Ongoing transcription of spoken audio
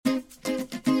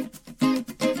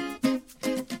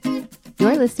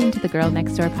You're listening to the Girl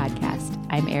Next Door podcast.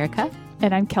 I'm Erica.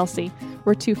 And I'm Kelsey.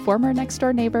 We're two former next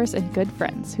door neighbors and good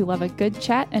friends who love a good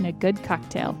chat and a good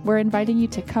cocktail. We're inviting you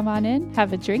to come on in,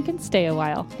 have a drink, and stay a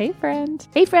while. Hey, friend.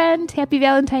 Hey, friend. Happy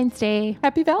Valentine's Day.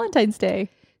 Happy Valentine's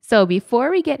Day. So before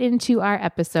we get into our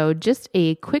episode, just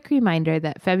a quick reminder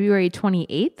that February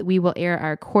 28th, we will air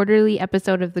our quarterly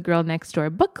episode of the Girl Next Door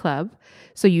Book Club.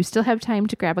 So you still have time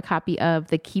to grab a copy of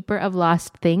The Keeper of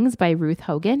Lost Things by Ruth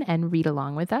Hogan and read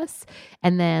along with us,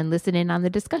 and then listen in on the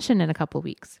discussion in a couple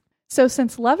weeks. So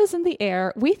since love is in the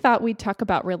air, we thought we'd talk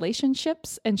about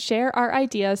relationships and share our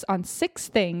ideas on 6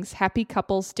 things happy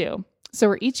couples do. So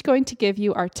we're each going to give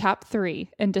you our top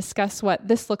 3 and discuss what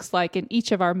this looks like in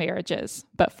each of our marriages.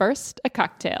 But first, a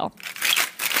cocktail.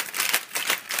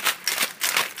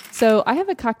 So I have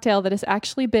a cocktail that has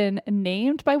actually been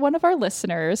named by one of our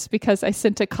listeners because I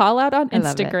sent a call out on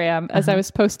Instagram as I was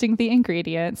posting the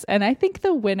ingredients. And I think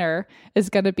the winner is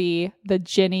going to be the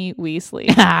Ginny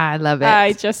Weasley. I love it.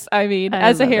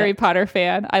 As a Harry Potter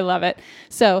fan, I love it.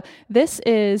 So this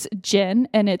is gin,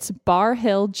 and it's Bar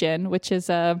Hill Gin, which is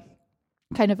a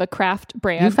kind of a craft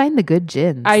brand. You find the good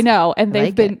gins. I know. And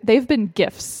they've been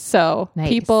gifts. So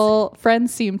nice.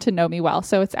 Friends seem to know me well.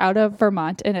 So it's out of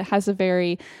Vermont, and it has a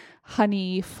very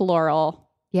honey floral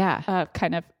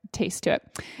kind of taste to it.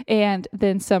 And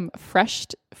then some fresh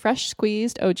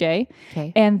squeezed OJ.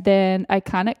 Okay. And then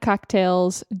Iconic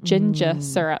Cocktails ginger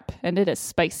syrup. And it is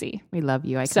spicy. We love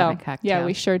you, Iconic Cocktail. Yeah,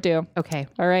 we sure do. Okay.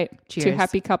 All right. Cheers. 2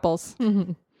 happy couples.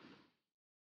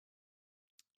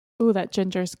 Ooh, that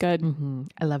ginger's good. Mm-hmm.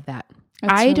 I love that.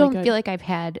 I don't feel like I've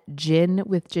had gin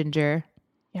with ginger.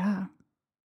 Yeah.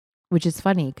 Which is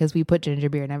funny because we put ginger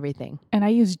beer in everything. And I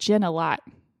use gin a lot.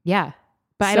 Yeah.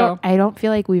 But I don't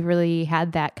feel like we've really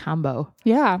had that combo.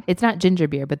 Yeah. It's not ginger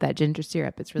beer, but that ginger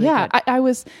syrup, it's really good. I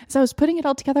was putting it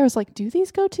all together, I was like, do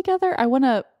these go together? I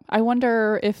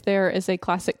wonder if there is a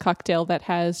classic cocktail that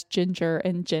has ginger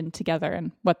and gin together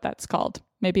and what that's called.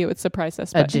 Maybe it would surprise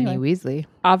us. A Ginny Weasley.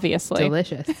 Obviously.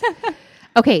 Delicious.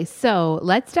 Okay, so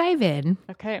let's dive in.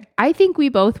 Okay. I think we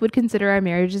both would consider our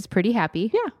marriages pretty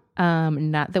happy. Yeah.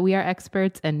 Not that we are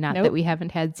experts and not that we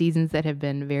haven't had seasons that have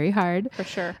been very hard. For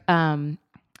sure.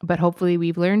 But hopefully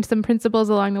we've learned some principles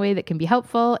along the way that can be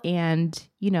helpful. And,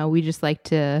 we just like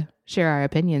to share our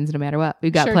opinions no matter what.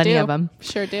 We've got plenty of them.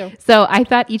 Sure do. So I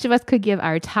thought each of us could give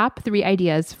our top 3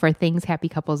 ideas for things happy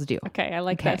couples do. Okay. I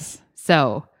like this.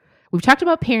 So we've talked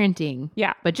about parenting.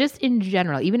 Yeah. But just in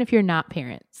general, even if you're not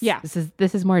parents. Yeah.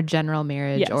 This is more general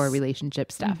marriage or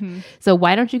relationship stuff. Mm-hmm. So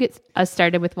why don't you get us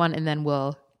started with one and then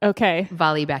we'll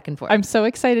volley back and forth. I'm so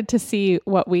excited to see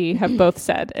what we have both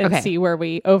said and see where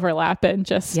we overlap and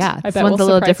just this one's a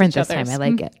little different this time. I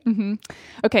like it. Mm-hmm.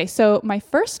 Okay, so my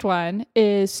first one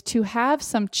is to have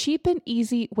some cheap and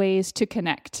easy ways to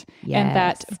connect and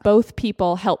that both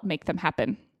people help make them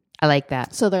happen. I like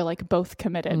that. So they're like both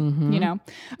committed,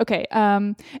 Okay,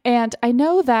 and I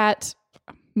know that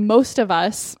most of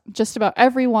us, just about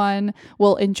everyone,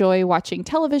 will enjoy watching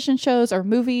television shows or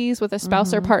movies with a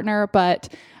spouse or partner,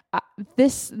 but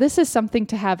this is something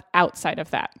to have outside of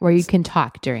that. Where you can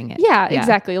talk during it. Yeah,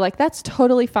 exactly. Like that's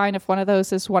totally fine if one of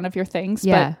those is one of your things.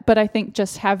 Yeah. But I think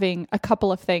just having a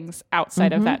couple of things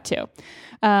outside of that too.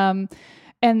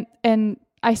 And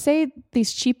I say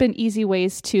these cheap and easy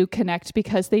ways to connect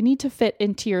because they need to fit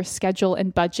into your schedule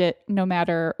and budget no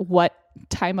matter what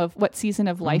season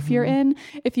of life you're in.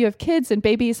 If you have kids and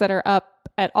babies that are up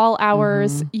at all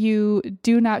hours, you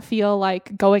do not feel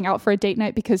like going out for a date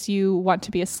night because you want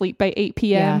to be asleep by 8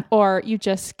 p.m. or you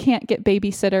just can't get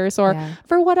babysitters or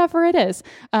for whatever it is.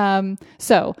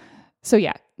 So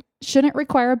shouldn't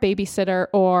require a babysitter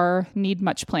or need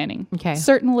much planning. Okay.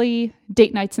 Certainly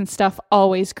date nights and stuff,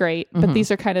 always great, but these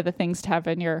are kind of the things to have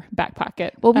in your back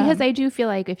pocket. Well, because I do feel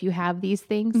like if you have these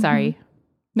things, sorry.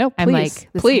 No, please. I'm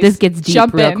like, please. This gets deep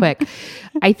Jump real in. quick.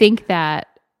 I think that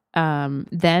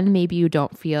then maybe you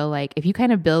don't feel like if you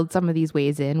kind of build some of these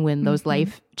ways in when those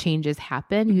life changes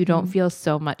happen, you don't feel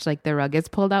so much like the rug is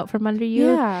pulled out from under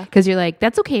you. Yeah. Because you're like,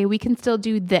 that's okay. We can still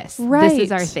do this. Right. This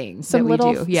is our thing Some that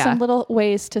we do. Yeah. Some little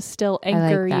ways to still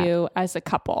anchor that. you as a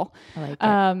couple. I like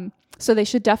it. So they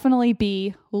should definitely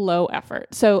be low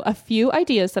effort. So a few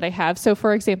ideas that I have. So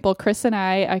for example, Chris and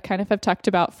I kind of have talked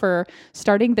about for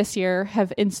starting this year,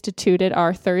 have instituted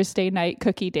our Thursday night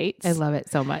cookie dates. I love it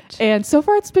so much. And so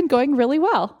far it's been going really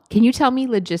well. Can you tell me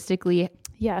logistically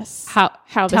Yes. how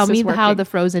this tell is me working. how the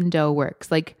frozen dough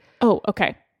works? Like, oh,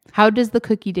 okay. How does the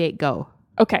cookie date go?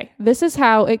 Okay. This is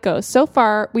how it goes. So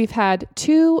far we've had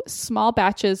 2 small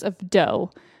batches of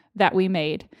dough that we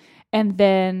made. And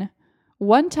then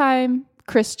one time,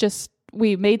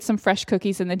 we made some fresh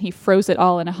cookies and then he froze it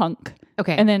all in a hunk.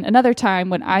 Okay. And then another time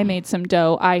when I made some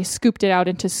dough, I scooped it out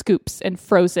into scoops and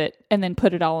froze it and then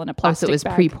put it all in a plastic so it was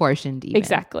bag. pre-portioned even.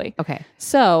 Exactly. Okay.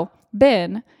 So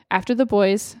Ben, after the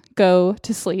boys go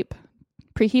to sleep,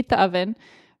 preheat the oven,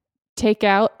 take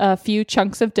out a few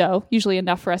chunks of dough, usually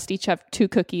enough for us to each have 2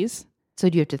 cookies. So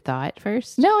do you have to thaw it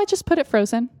first? No, I just put it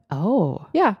frozen. Oh.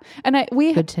 Yeah. And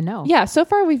good to know. Yeah. So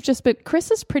far we've just been, Chris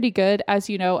is pretty good, as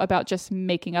you know, about just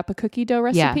making up a cookie dough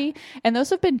recipe. Yeah. And those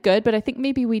have been good, but I think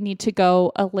maybe we need to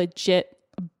go a legit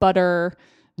butter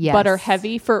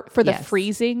heavy for the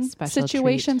freezing Special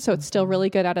situation. treat. So it's still really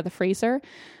good out of the freezer.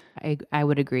 I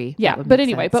would agree. Yeah. But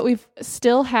anyway, but we've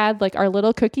still had like our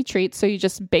little cookie treats. So you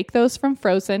just bake those from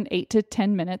frozen 8 to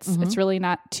 10 minutes. Mm-hmm. It's really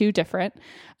not too different.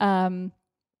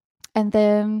 And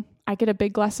then I get a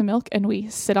big glass of milk and we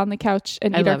sit on the couch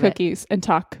and eat our cookies and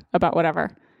talk about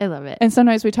whatever. I love it. And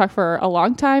sometimes we talk for a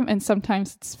long time and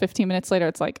sometimes it's 15 minutes later.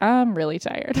 It's like, I'm really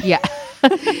tired. Yeah.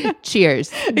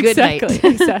 Cheers. Good night.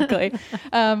 Exactly.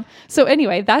 So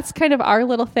anyway, that's kind of our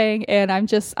little thing. And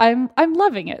I'm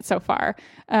loving it so far.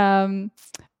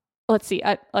 Let's see,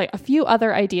 like a few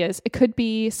other ideas. It could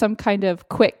be some kind of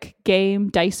quick game,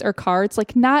 dice or cards,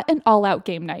 like not an all-out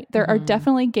game night. There are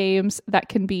definitely games that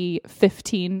can be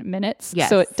 15 minutes. Yes.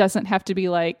 So it doesn't have to be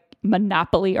like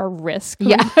Monopoly or Risk.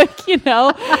 Yeah. Like, you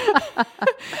know,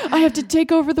 I have to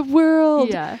take over the world.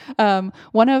 Yeah.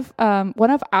 One of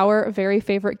our very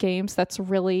favorite games that's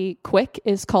really quick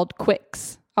is called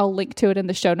Quicks. I'll link to it in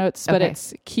the show notes, but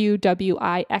it's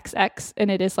QWIXX, and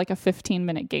it is like a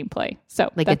 15-minute gameplay. So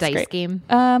like that's a dice great. game?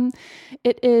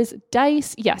 It is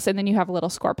dice, yes, and then you have a little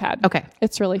score pad. Okay.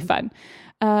 It's really fun.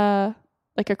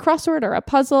 Like a crossword or a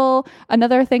puzzle.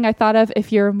 Another thing I thought of,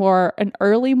 if you're more an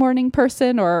early morning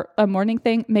person or a morning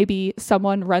thing, maybe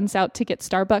someone runs out to get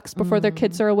Starbucks before their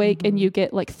kids are awake and you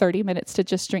get like 30 minutes to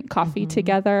just drink coffee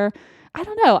together. I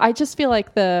don't know. I just feel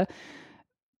like the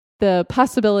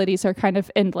possibilities are kind of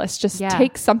endless. Just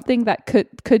take something that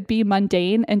could be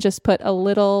mundane and just put a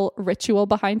little ritual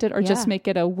behind it, or just make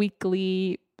it a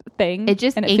weekly thing. It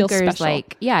just anchors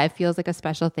it feels like a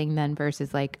special thing then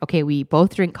versus like, okay, we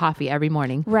both drink coffee every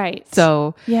morning. Right.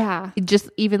 So just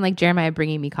even like Jeremiah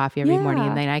bringing me coffee every morning,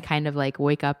 and then I kind of like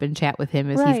wake up and chat with him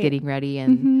as he's getting ready,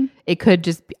 and it could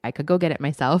just be, I could go get it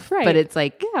myself, but it's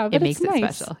like, it makes it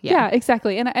nice. Special. Yeah,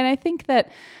 exactly. And I think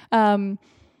that,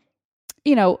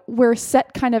 you know, we're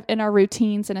set kind of in our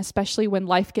routines, and especially when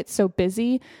life gets so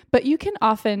busy, but you can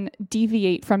often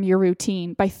deviate from your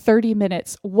routine by 30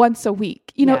 minutes once a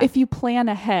week, you know, if you plan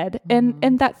ahead,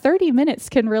 and that 30 minutes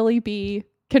can really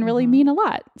mean a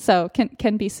lot. So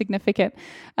can be significant.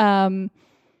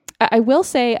 I will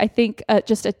say, I think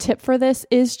just a tip for this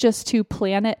is just to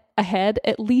plan it ahead,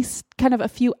 at least kind of a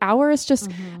few hours, just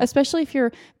especially if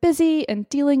you're busy and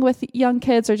dealing with young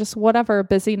kids or just whatever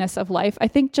busyness of life. I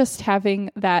think just having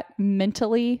that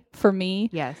mentally for me,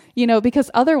 you know,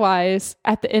 because otherwise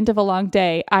at the end of a long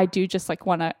day, I do just like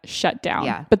want to shut down.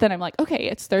 Yeah. But then I'm like, okay,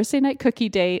 it's Thursday night cookie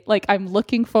date. Like I'm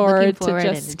looking forward to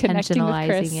just connecting with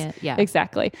Chris. Yeah,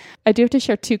 exactly. I do have to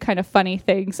share 2 kind of funny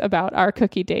things about our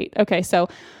cookie date. Okay. So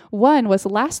one was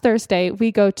last Thursday,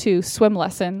 we go to swim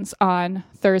lessons on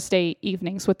Thursday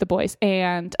evenings with the boys.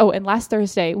 And last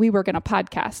Thursday we were going to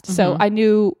podcast. So I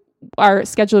knew our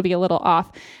schedule would be a little off.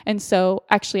 And so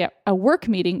actually at a work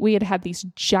meeting, we had these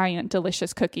giant,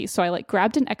 delicious cookies. So I like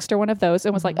grabbed an extra one of those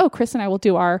and was like, oh, Chris and I will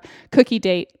do our cookie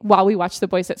date while we watch the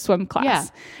boys at swim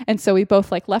class. Yeah. And so we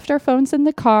both like left our phones in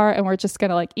the car and we're just going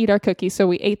to like eat our cookies. So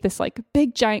we ate this like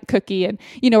big giant cookie, and,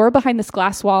 you know, we're behind this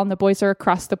glass wall and the boys are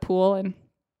across the pool and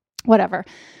whatever.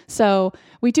 So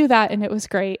we do that and it was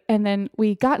great. And then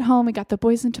we got home, we got the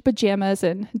boys into pajamas,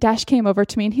 and Dash came over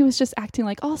to me and he was just acting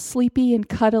like all sleepy and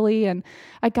cuddly. And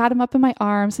I got him up in my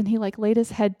arms and he like laid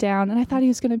his head down, and I thought he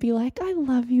was going to be like, I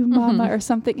love you, mama, or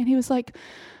something. And he was like,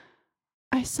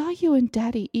 I saw you and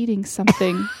daddy eating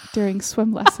something during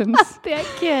swim lessons. That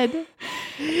kid.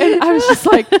 And I was just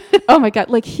like, oh my God.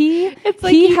 Like it's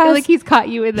like he's caught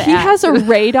you in the He has a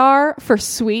radar for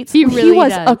sweets. He really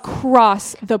was does.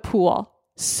 Across the pool,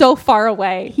 so far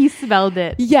away. He smelled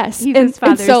it. Yes. He's his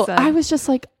father's so son. I was just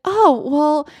like, oh,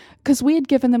 well, because we had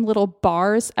given them little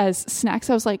bars as snacks.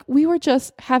 I was like, we were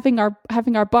just having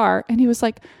our bar. And he was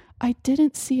like, I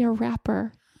didn't see a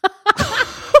wrapper.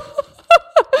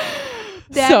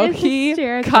 So he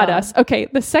hysterical. caught us. Okay.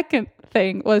 The second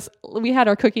thing was we had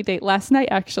our cookie date last night,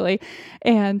 actually.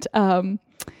 And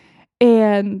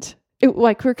it,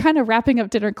 like, we're kind of wrapping up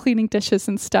dinner, cleaning dishes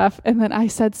and stuff. And then I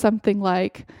said something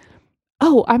like,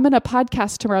 oh, I'm going to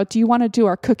podcast tomorrow. Do you want to do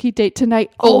our cookie date tonight?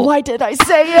 Oh, why did I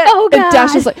say it? Oh, God. And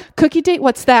Dash was like, cookie date?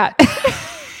 What's that?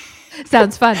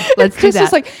 Sounds fun. Let's do Chris that.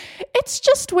 was like, it's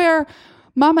just where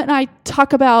Mama and I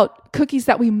talk about cookies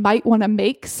that we might want to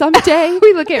make someday.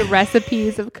 We look at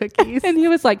recipes of cookies. And he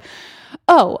was like,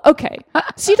 oh, okay.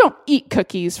 So you don't eat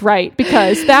cookies, right?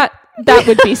 Because that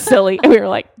would be silly. And we were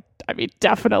like, I mean,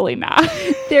 definitely not.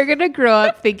 They're going to grow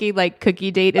up thinking like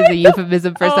cookie date is a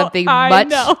euphemism for something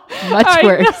much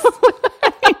worse.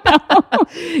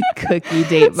 Cookie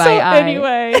date by eye.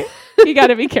 Anyway, you got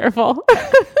to be careful.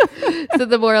 So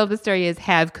the moral of the story is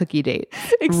have cookie dates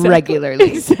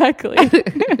regularly. Exactly.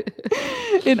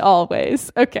 In all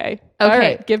ways. Okay. All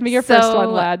right. Give me your first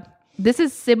one, lad. This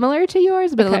is similar to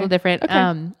yours, but a little different.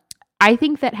 Okay. I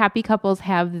think that happy couples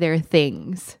have their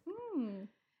things.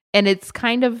 And it's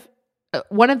kind of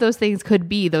one of those things could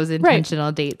be those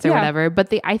intentional dates or whatever.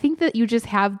 But I think that you just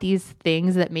have these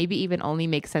things that maybe even only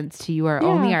make sense to you or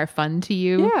only are fun to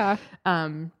you. Yeah.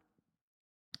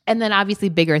 And then obviously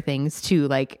bigger things too,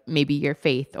 like maybe your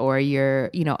faith or your,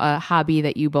 a hobby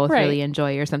that you both really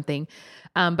enjoy or something.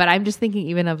 But I'm just thinking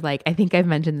even of like, I think I've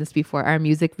mentioned this before, our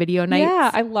music video nights.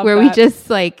 Yeah, I love where that. we just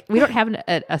like, we don't have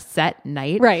a set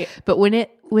night. Right. But when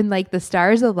like the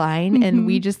stars align and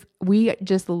we just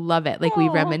love it. Like we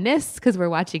reminisce because we're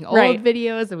watching old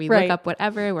videos and we look up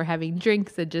whatever, we're having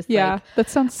drinks and just like. That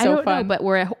sounds so fun. I don't know,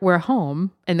 but we're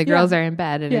home and the girls are in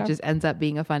bed and it just ends up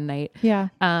being a fun night. Yeah.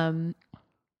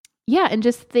 Yeah. And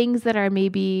just things that are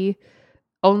maybe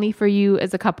only for you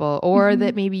as a couple or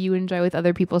that maybe you enjoy with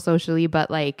other people socially,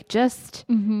 but like just,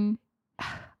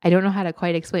 I don't know how to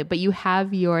quite explain, but you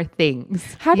have your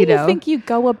things. How do you think you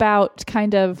go about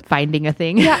kind of finding a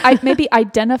thing? Yeah. Maybe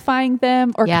identifying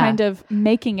them or kind of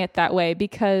making it that way,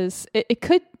 because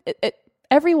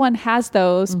everyone has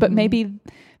those, but maybe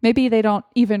they don't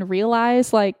even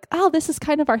realize like, oh, this is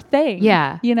kind of our thing.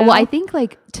 Yeah. Well, I think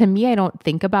like to me, I don't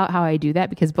think about how I do that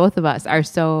because both of us are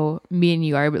me and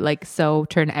you are like, so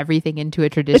turn everything into a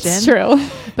tradition. It's true.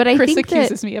 But I Chris think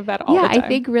accuses me of that all the time. I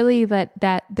think really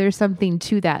that there's something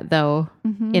to that though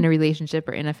in a relationship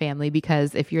or in a family,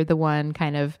 because if you're the one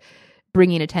kind of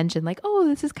bringing attention like, oh,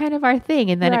 this is kind of our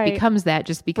thing. And then it becomes that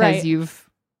just because you've,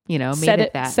 made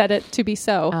it that. Set it to be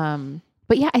so.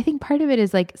 But yeah, I think part of it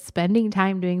is like spending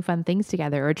time doing fun things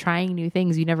together or trying new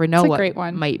things. You never know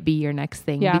what might be your next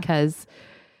thing because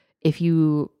if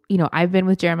I've been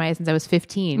with Jeremiah since I was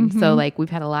 15. So like we've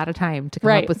had a lot of time to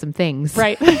come up with some things.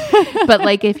 Right. But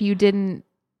like if you didn't,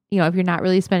 if you're not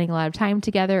really spending a lot of time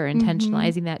together or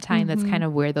intentionalizing that time, that's kind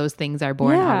of where those things are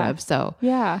born out of. So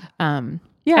I don't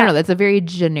know. That's a very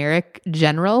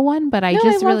general one, but I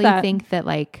just really think that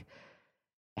like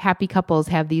happy couples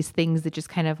have these things that just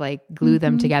kind of like glue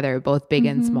them together, both big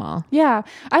and small. Yeah.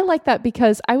 I like that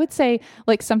because I would say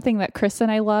like something that Chris and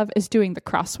I love is doing the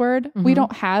crossword. We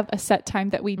don't have a set time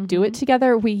that we do it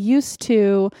together. We used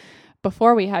to,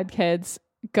 before we had kids,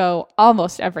 go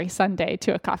almost every Sunday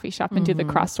to a coffee shop and do the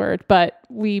crossword, but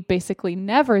we basically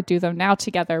never do them now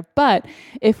together. But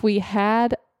if we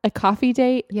had a coffie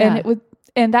date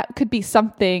and that could be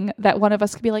something that one of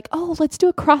us could be like, oh, let's do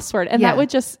a crossword. And that would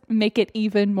just make it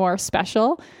even more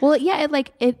special. Well, yeah,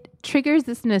 it triggers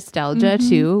this nostalgia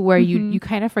too, where you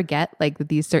kind of forget like that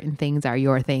these certain things are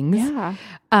your things. Yeah.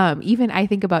 Even I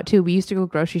think about too, we used to go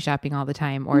grocery shopping all the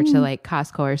time or to like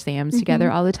Costco or Sam's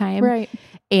together all the time. Right.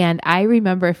 And I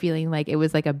remember feeling like it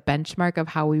was like a benchmark of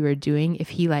how we were doing if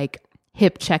he like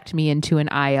hip checked me into an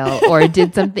aisle or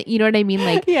did something, you know what I mean?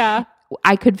 Like,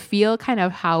 I could feel kind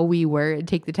of how we were and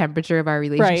take the temperature of our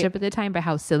relationship at the time by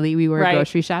how silly we were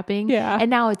grocery shopping. Yeah. And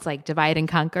now it's like divide and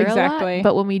conquer a lot.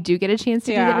 But when we do get a chance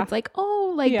to do that, it's like,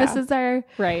 oh, like this is our,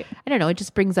 I don't know. It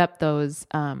just brings up those,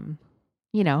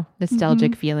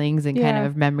 nostalgic feelings and kind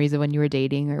of memories of when you were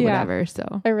dating or whatever.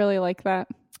 So I really like that.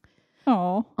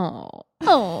 Oh.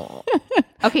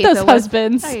 Okay. Those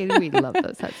husbands. We love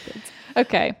those husbands.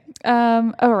 Okay.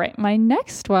 All right. My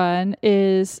next one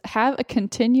is have a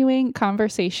continuing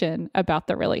conversation about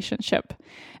the relationship.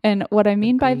 And what I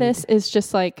mean by this is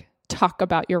just like talk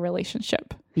about your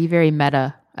relationship. Be very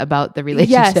meta about the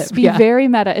relationship. Yes, be very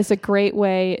meta is a great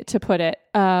way to put it.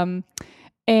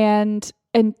 And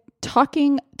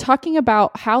talking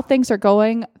about how things are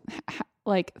going,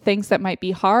 like things that might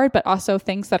be hard, but also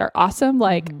things that are awesome,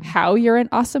 like how you're an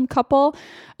awesome couple.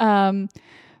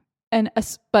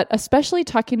 But especially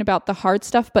talking about the hard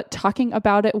stuff, but talking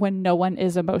about it when no one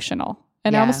is emotional.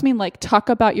 And I almost mean like talk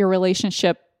about your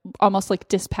relationship almost like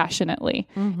dispassionately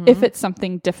if it's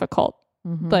something difficult.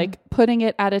 Like putting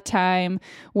it at a time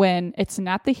when it's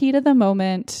not the heat of the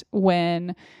moment,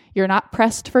 when you're not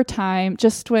pressed for time,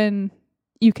 just when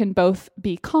you can both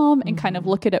be calm and kind of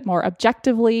look at it more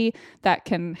objectively. That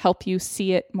can help you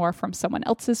see it more from someone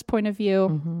else's point of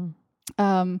view.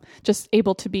 Just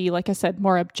able to be, like I said,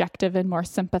 more objective and more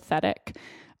sympathetic.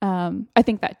 I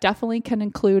think that definitely can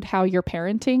include how you're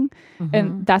parenting.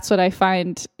 And that's what I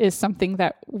find is something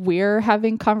that we're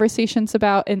having conversations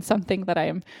about, and something that I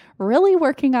am really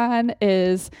working on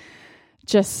is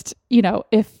just,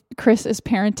 if Chris is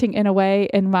parenting in a way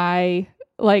and my,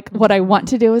 what I want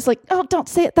to do is oh, don't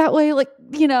say it that way.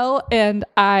 And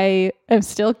I am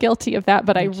still guilty of that,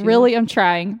 but I really am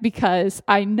trying, because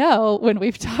I know when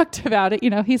we've talked about it,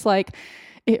 he's like,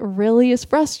 it really is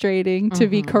frustrating to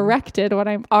be corrected when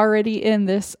I'm already in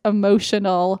this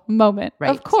emotional moment.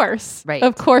 Right. Of course. Right.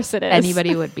 Of course it is.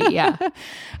 Anybody would be. Yeah.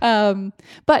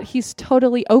 But he's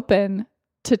totally open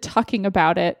to talking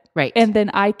about it. Right. And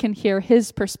then I can hear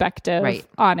his perspective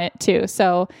on it too.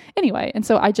 So anyway, and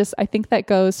so I think that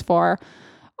goes for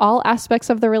all aspects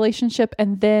of the relationship.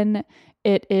 And then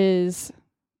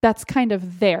that's kind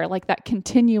of there, that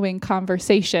continuing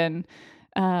conversation,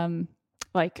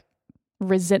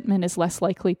 resentment is less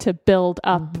likely to build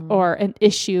up, or an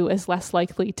issue is less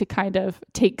likely to kind of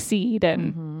take seed,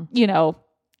 and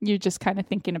you're just kind of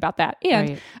thinking about that.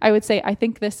 And I would say, I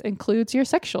think this includes your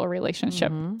sexual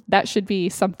relationship. That should be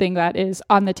something that is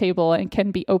on the table and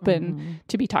can be open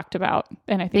to be talked about.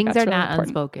 And I think things that's are really not important.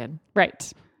 unspoken.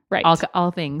 Right. All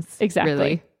things. Exactly.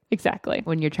 Really, exactly.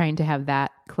 when you're trying to have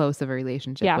that close of a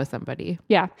relationship with somebody.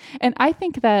 Yeah. And I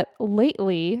think that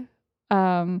lately,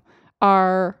 our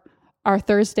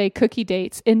Thursday cookie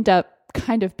dates end up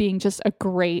kind of being just a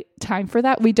great time for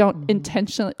that. We don't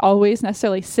intentionally always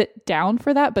necessarily sit down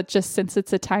for that, but just since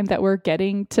it's a time that we're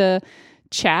getting to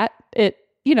chat,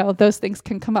 those things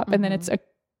can come up, and then it's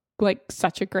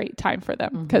such a great time for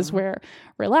them, because we're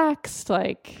relaxed.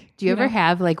 Do you ever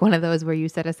have one of those where you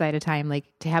set aside a time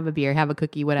to have a beer, have a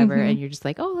cookie, whatever, and you're just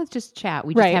oh, let's just chat.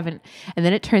 We just haven't, and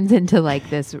then it turns into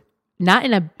this, not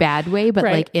in a bad way,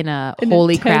 but in a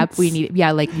holy crap, we need,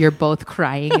 you're both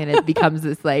crying, and it becomes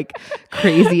this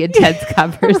crazy intense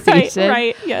conversation.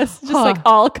 Right. Yes. Just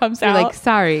all comes out. You're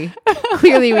sorry.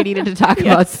 Clearly we needed to talk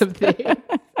about something.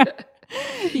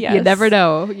 Yes. You never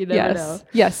know. You never know.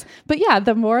 Yes. But yeah,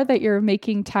 the more that you're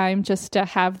making time just to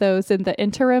have those in the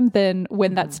interim, then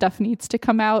when that stuff needs to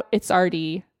come out, it's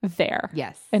already there.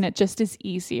 Yes. And it just is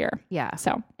easier. Yeah.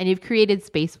 So, and you've created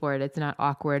space for it. It's not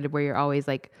awkward where you're always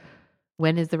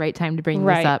when is the right time to bring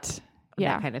this up?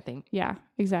 Yeah. That kind of thing. Yeah,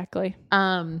 exactly.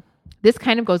 This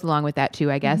kind of goes along with that too,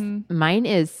 I guess. Mine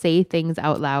is say things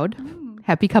out loud.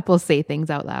 Happy couples say things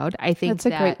out loud. I think that's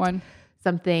a great one.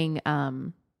 Something,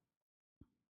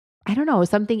 I don't know,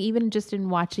 something even just in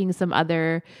watching some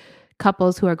other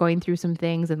couples who are going through some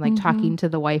things and talking to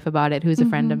the wife about it, who's a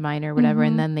friend of mine or whatever.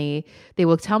 And then they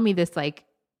will tell me this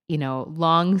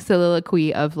long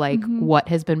soliloquy of what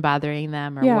has been bothering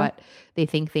them or what they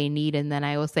think they need. And then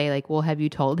I will say well, have you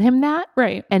told him that?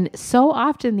 Right. And so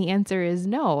often the answer is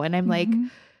no. And I'm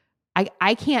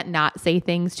I can't not say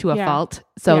things to a fault.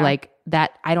 So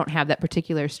that I don't have that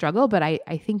particular struggle, but I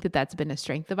think that that's been a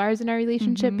strength of ours in our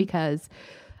relationship because,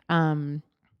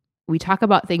 we talk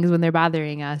about things when they're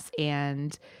bothering us,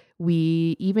 and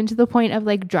we even to the point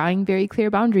of drawing very clear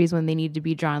boundaries when they need to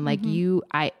be drawn. You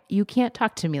can't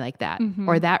talk to me like that,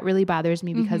 or that really bothers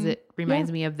me because it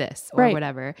reminds me of this or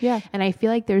whatever. Yeah. And I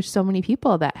feel there's so many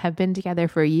people that have been together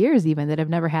for years even that have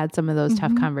never had some of those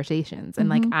tough conversations.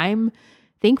 And I'm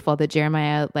thankful that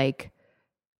Jeremiah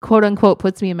quote unquote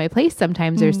puts me in my place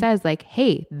sometimes or says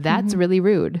hey, that's really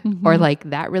rude or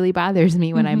that really bothers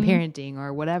me when I'm parenting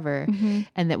or whatever.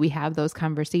 And that we have those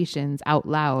conversations out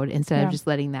loud instead of just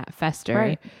letting that fester.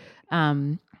 Right.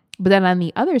 But then on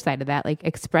the other side of that,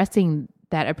 expressing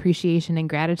that appreciation and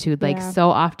gratitude, so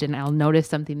often I'll notice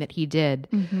something that he did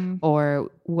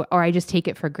or I just take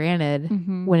it for granted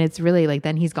when it's really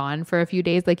then he's gone for a few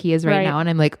days he is right now. And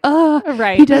I'm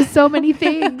he does so many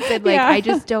things. And I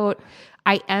just don't,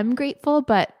 I am grateful,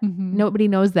 but nobody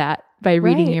knows that by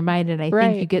reading your mind. And I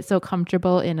think you get so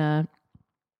comfortable in a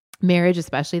marriage,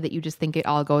 especially that you just think it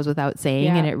all goes without saying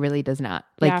and it really does not.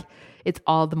 It's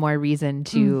all the more reason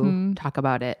to talk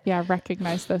about it. Yeah.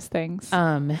 Recognize those things.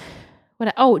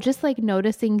 Just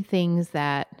noticing things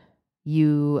that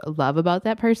you love about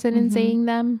that person and saying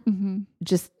them,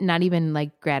 just not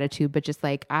even gratitude, but just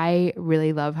I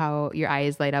really love how your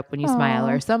eyes light up when you smile,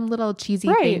 or some little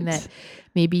cheesy thing that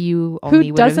maybe you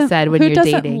only would have said when you're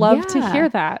dating. Who doesn't love to hear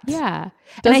that? Yeah.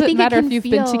 Doesn't matter if you've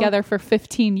been together for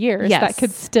 15 years, that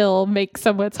could still make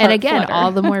someone's heart And again, flutter.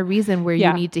 all the more reason where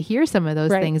you need to hear some of those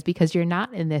things because you're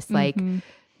not in this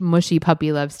mushy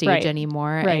puppy love stage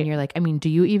anymore. And you're do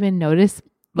you even notice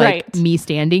me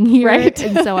standing here?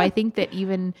 And so I think that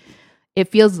even it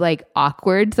feels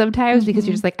awkward sometimes because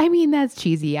you're just that's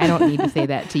cheesy. I don't need to say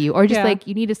that to you. Or just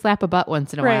you need to slap a butt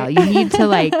once in a while. You need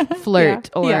to flirt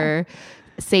or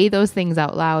say those things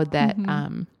out loud that,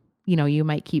 you know, you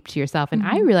might keep to yourself. And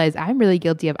I realize I'm really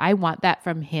guilty of, I want that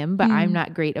from him, but I'm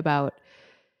not great about,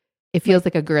 it feels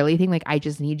like a girly thing. Like, I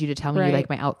just need you to tell me you like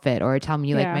my outfit or tell me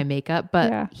you like my makeup,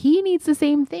 but he needs the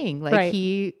same thing. Like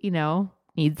he, you know,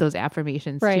 needs those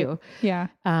affirmations too. Yeah.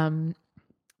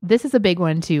 This is a big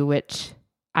one too, which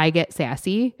I get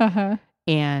sassy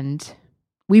and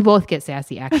we both get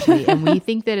sassy actually. And we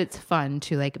think that it's fun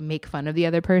to like make fun of the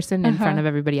other person in front of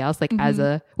everybody else, like as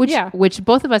a, which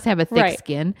both of us have a thick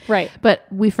skin, but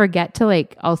we forget to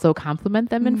like also compliment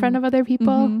them in front of other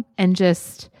people and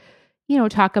just, you know,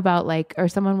 talk about like, or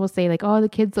someone will say like, oh, the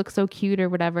kids look so cute or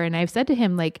whatever. And I've said to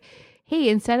him like, hey,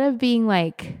 instead of being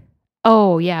like,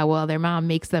 oh yeah, well, their mom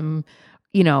makes them,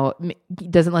 you know,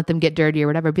 doesn't let them get dirty or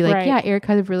whatever, be like, yeah,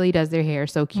 Erica really does their hair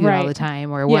so cute all the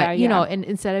time or what, you know, and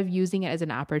instead of using it as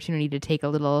an opportunity to take a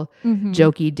little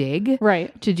jokey dig,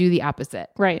 to do the opposite.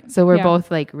 So we're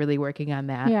both like really working on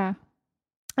that. Yeah.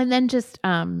 And then just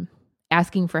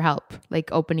asking for help, like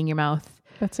opening your mouth.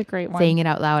 That's a great one. Saying it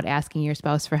out loud, asking your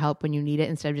spouse for help when you need it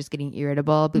instead of just getting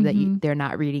irritable that they're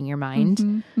not reading your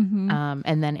mind.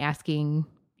 And then asking,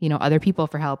 you know, other people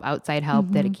for help, outside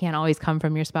help, that it can't always come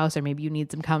from your spouse, or maybe you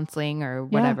need some counseling or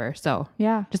whatever. So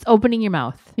just opening your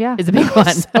mouth is a big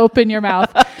one. Open your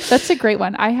mouth. That's a great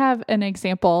one. I have an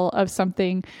example of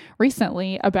something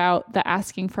recently about the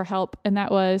asking for help. And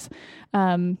that was,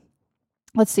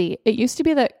 let's see, it used to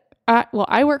be that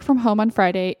I work from home on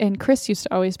Friday, and Chris used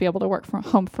to always be able to work from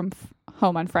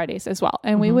home on Fridays as well.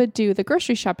 And we would do the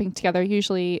grocery shopping together,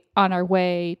 usually on our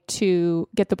way to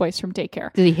get the boys from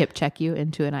daycare. Did he hip check you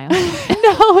into an aisle?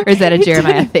 No. Or is that a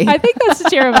Jeremiah thing? I think that's a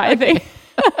Jeremiah thing.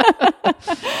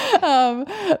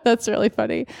 That's really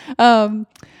funny.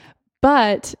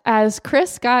 But as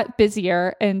Chris got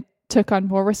busier and took on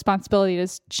more responsibility at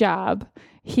his job,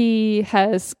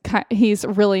 he's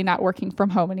really not working from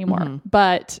home anymore.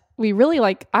 But I really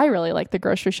like the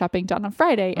grocery shopping done on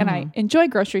Friday, and I enjoy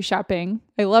grocery shopping.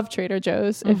 I love Trader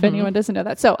Joe's, if anyone doesn't know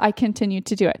that. So I continue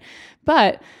to do it.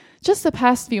 But just the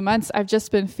past few months, I've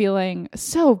just been feeling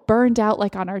so burned out,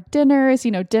 like on our dinners.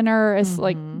 You know, dinner is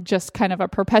like just kind of a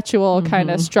perpetual kind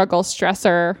of struggle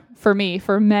stressor for me,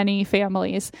 for many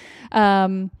families.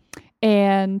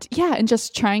 And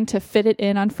just trying to fit it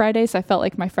in on Fridays. I felt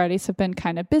like my Fridays have been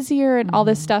kind of busier and all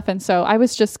this stuff. And so I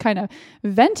was just kind of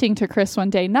venting to Chris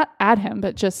one day, not at him,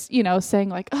 but just, you know, saying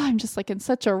like, oh, I'm just like in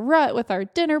such a rut with our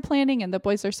dinner planning, and the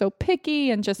boys are so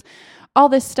picky and just all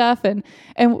this stuff. And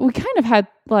we kind of had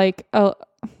like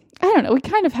we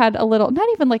kind of had a little, not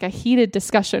even like a heated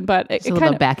discussion, but it a kind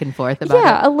little of back and forth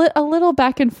about it. A little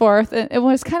back and forth. And it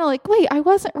was kind of like, wait, I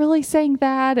wasn't really saying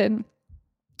that.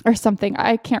 Or something.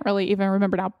 I can't really even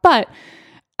remember now. But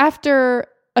after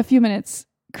a few minutes,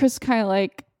 Chris kind of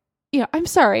like, you know, I'm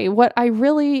sorry. What I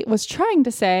really was trying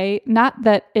to say, not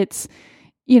that it's,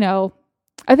 you know,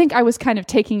 I think I was kind of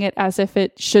taking it as if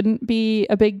it shouldn't be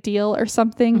a big deal or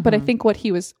something. But I think what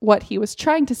he was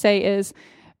trying to say is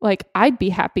like, I'd be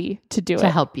happy to do it.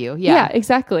 To help you. Yeah,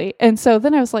 exactly. And so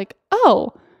then I was like,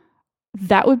 oh,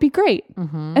 that would be great.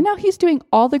 And now he's doing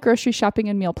all the grocery shopping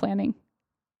and meal planning.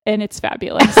 And it's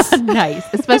fabulous. Nice.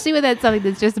 Especially when that's something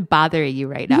that's just bothering you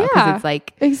right now. Because it's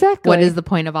like, exactly. What is the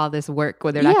point of all this work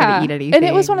when they're not going to eat anything? And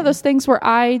it was one of those things where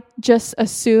I just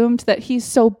assumed that he's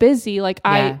so busy. Like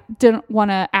I didn't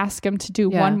want to ask him to do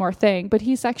one more thing, but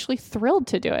he's actually thrilled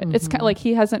to do it. It's kind of like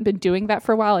he hasn't been doing that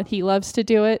for a while and he loves to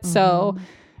do it. So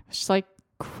it's just like,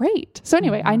 great. So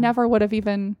anyway, I never would have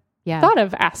even thought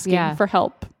of asking for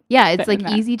help. Yeah, it's like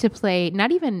easy to play,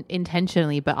 not even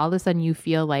intentionally, but all of a sudden you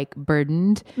feel like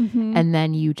burdened and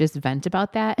then you just vent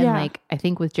about that. And like, I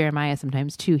think with Jeremiah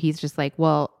sometimes too, he's just like,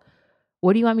 well,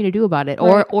 what do you want me to do about it?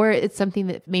 Right. Or it's something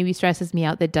that maybe stresses me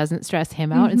out that doesn't stress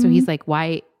him out. And so he's like,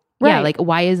 why? Yeah, like,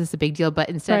 why is this a big deal? But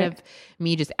instead of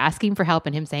me just asking for help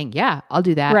and him saying, yeah, I'll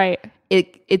do that.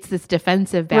 It's this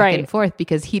defensive back and forth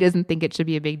because he doesn't think it should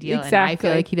be a big deal. And I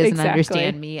feel like he doesn't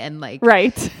understand me. And like,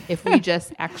 if we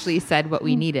just actually said what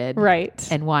we needed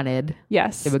and wanted,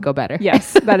 it would go better.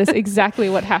 Yes, that is exactly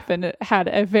what happened. It had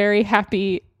a very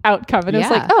happy outcome. And it was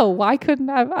like, oh, why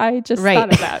couldn't I just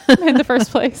thought of that in the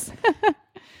first place?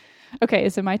 Okay,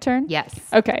 is it my turn? Yes.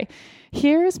 Okay.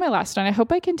 Here's my last one. I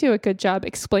hope I can do a good job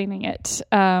explaining it.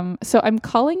 So I'm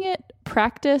calling it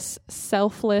Practice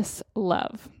Selfless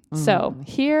Love. So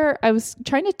here I was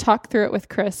trying to talk through it with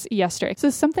Chris yesterday. So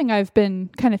this is something I've been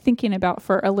kind of thinking about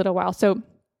for a little while. So,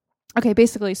 okay,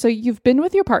 basically, so you've been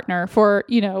with your partner for,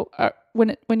 you know,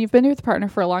 when you've been with your partner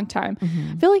for a long time,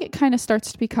 I feel like it kind of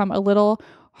starts to become a little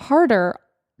harder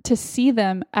to see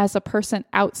them as a person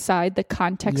outside the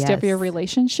context of your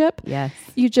relationship. Yes.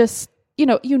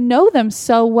 you know them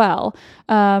so well,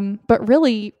 but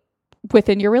really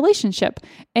within your relationship,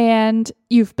 and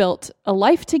you've built a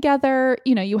life together.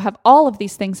 You have all of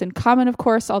these things in common, of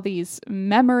course, all these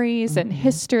memories and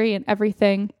history and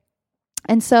everything.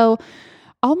 And so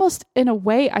almost in a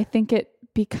way, I think it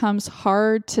becomes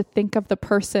hard to think of the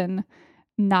person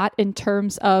not in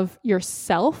terms of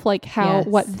yourself, like how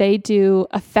what they do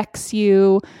affects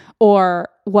you, or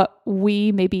what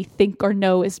we maybe think or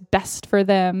know is best for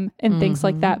them and things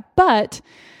like that. But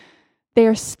they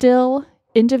are still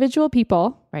individual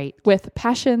people, right, with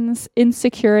passions,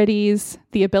 insecurities,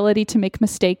 the ability to make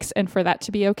mistakes, and for that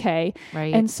to be okay.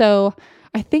 right. And so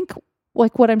I think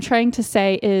like what I'm trying to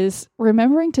say is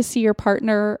remembering to see your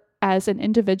partner as an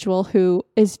individual who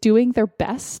is doing their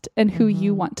best and who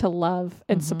you want to love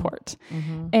and support.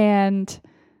 And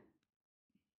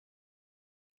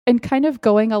kind of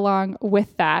going along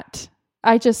with that,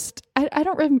 I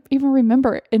don't even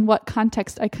remember in what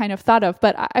context I kind of thought of,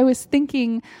 but I was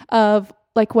thinking of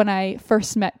like when I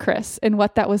first met Chris and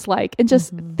what that was like, and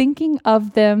just thinking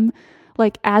of them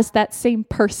like as that same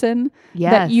person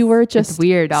that you were just it's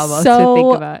weird almost so to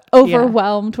think about.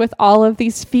 Overwhelmed with all of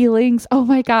these feelings. Oh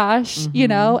my gosh,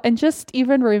 and just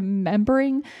even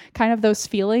remembering kind of those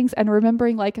feelings and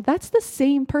remembering like that's the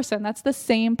same person. That's the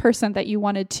same person that you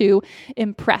wanted to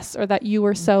impress, or that you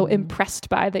were so impressed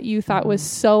by, that you thought was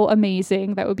so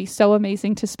amazing, that would be so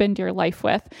amazing to spend your life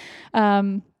with.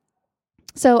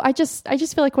 So I just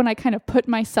feel like when I kind of put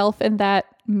myself in that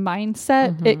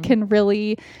mindset, it can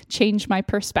really change my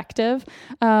perspective.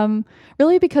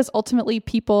 Really, because ultimately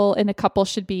people in a couple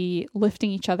should be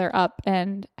lifting each other up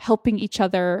and helping each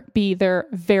other be their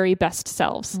very best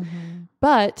selves.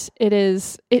 But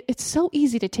it's so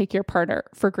easy to take your partner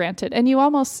for granted, and you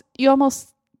almost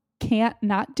can't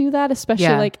not do that,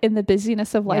 especially like in the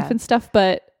busyness of life and stuff.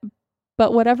 But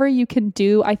whatever you can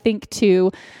do, I think,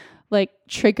 to like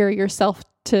trigger yourself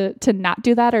to not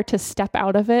do that, or to step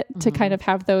out of it, to kind of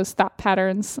have those thought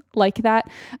patterns like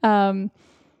that.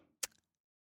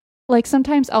 Like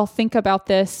sometimes I'll think about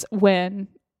this when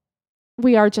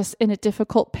we are just in a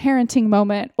difficult parenting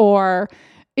moment, or,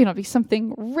 be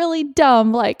something really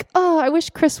dumb, like, oh, I wish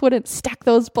Chris wouldn't stack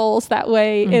those bowls that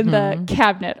way in the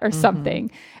cabinet or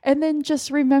something. And then just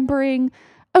remembering,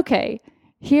 okay,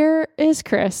 here is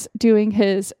Chris doing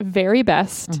his very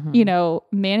best,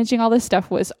 managing all this stuff,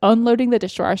 was unloading the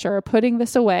dishwasher, putting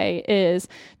this away, is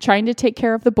trying to take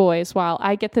care of the boys while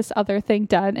I get this other thing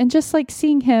done. And just like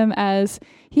seeing him as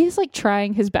he's like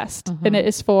trying his best, and it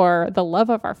is for the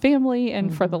love of our family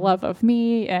and for the love of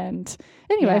me. And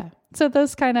anyway, so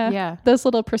those kind of, those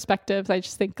little perspectives, I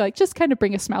just think like just kind of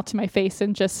bring a smile to my face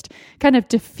and just kind of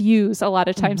diffuse a lot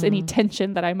of times any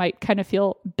tension that I might kind of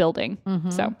feel building.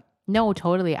 So. No,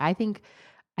 totally. I think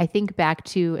back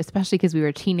to, especially because we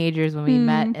were teenagers when we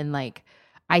met, and like,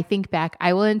 I think back,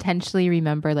 I will intentionally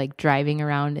remember like driving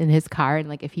around in his car, and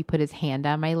like if he put his hand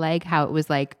on my leg, how it was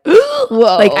like,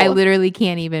 whoa, like I literally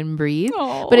can't even breathe.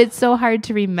 Oh. But it's so hard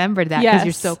to remember that because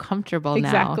you're so comfortable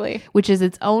now, which is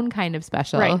its own kind of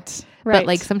special. Right. But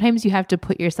like sometimes you have to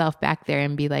put yourself back there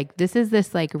and be like, this is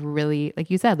this like really, like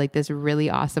you said, like this really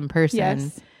awesome person.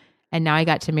 Yes. And now I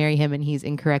got to marry him, and he's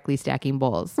incorrectly stacking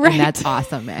bowls. Right. And that's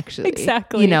awesome, actually.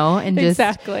 Exactly. And just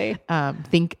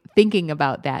thinking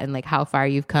about that and like how far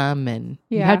you've come, and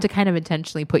you have to kind of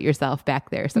intentionally put yourself back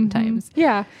there sometimes.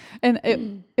 Yeah.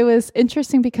 And it was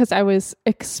interesting because I was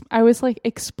like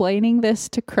explaining this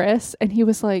to Chris, and he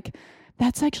was like,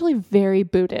 that's actually very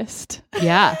Buddhist.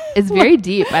 Yeah. It's very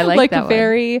deep. I like that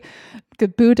one.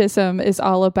 Good Buddhism is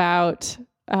all about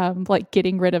like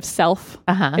getting rid of self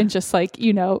and just like,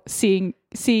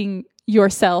 seeing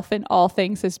yourself in all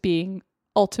things as being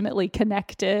ultimately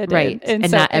connected. Right. And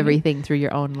so, not everything through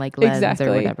your own like lens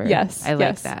or whatever. Yes. I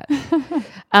like that.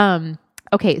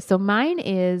 Okay. So mine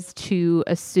is to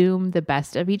assume the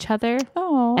best of each other.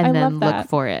 Oh, and I then love that. look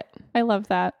for it. I love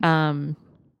that. And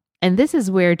this is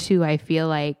where too, I feel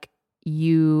like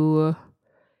it's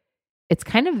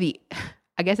kind of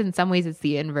I guess in some ways it's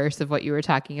the inverse of what you were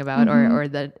talking about, or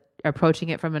the approaching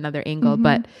it from another angle,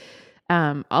 but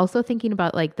also thinking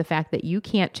about like the fact that you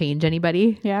can't change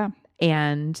anybody. Yeah.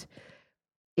 And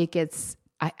it gets,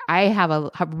 I have a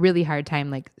really hard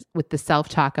time like with the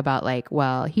self-talk about like,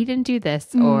 well, he didn't do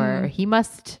this, or he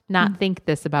must not think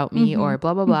this about me, or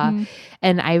blah, blah, blah.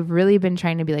 And I've really been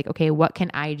trying to be like, okay, what can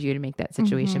I do to make that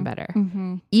situation better?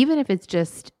 Even if it's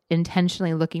just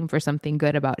intentionally looking for something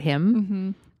good about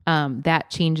him,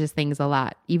 that changes things a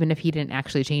lot, even if he didn't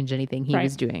actually change anything he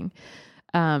was doing.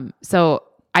 So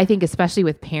I think especially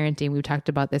with parenting, we've talked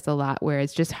about this a lot, where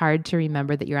it's just hard to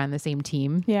remember that you're on the same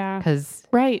team. Yeah. Because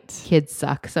right. kids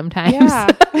suck sometimes Yeah.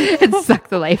 and suck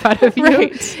the life out of you.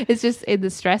 Right. It's just in the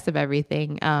stress of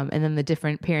everything. And then the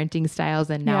different parenting styles.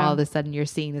 And now all of a sudden you're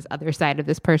seeing this other side of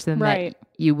this person that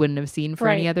you wouldn't have seen for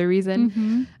any other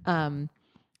reason.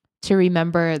 To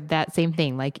remember that same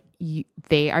thing, like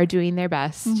they are doing their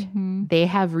best. They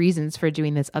have reasons for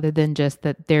doing this other than just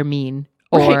that they're mean.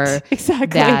 Or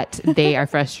that they are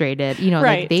frustrated, you know,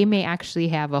 like they may actually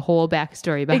have a whole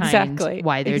backstory behind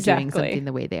why they're doing something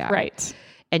the way they are. Right.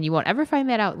 And you won't ever find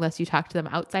that out unless you talk to them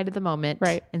outside of the moment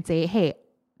and say, hey,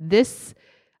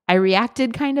 I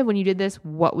reacted kind of when you did this.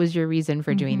 What was your reason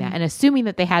for doing that? And assuming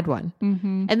that they had one.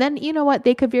 And then, you know what?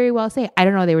 They could very well say, I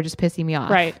don't know. They were just pissing me off.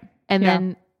 Right. And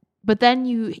then, but then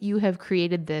you have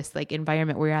created this like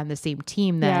environment where you're on the same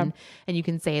team then, and you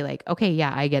can say like, okay,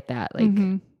 yeah, I get that.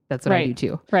 Like, that's what I do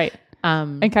too. Right.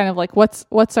 And kind of like,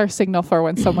 what's our signal for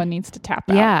when someone needs to tap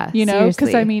out? Yeah. You know,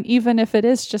 because I mean, even if it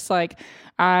is just like,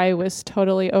 I was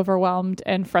totally overwhelmed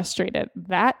and frustrated,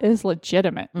 that is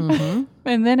legitimate. And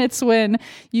then it's when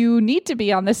you need to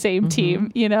be on the same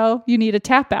team, you know, you need a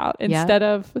tap out instead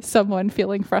of someone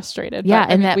feeling frustrated. Yeah.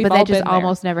 But, that just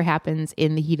almost never happens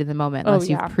in the heat of the moment unless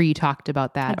you've pre-talked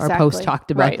about that or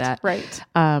post-talked about that. Right.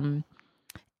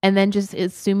 And then just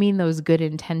assuming those good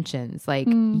intentions, like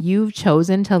you've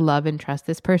chosen to love and trust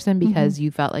this person because you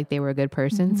felt like they were a good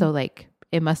person. So like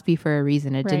it must be for a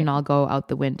reason. It didn't all go out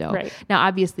the window. Right. Now,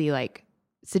 obviously like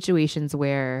situations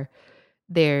where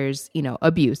there's, you know,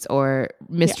 abuse or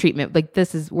mistreatment, like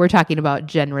we're talking about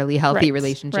generally healthy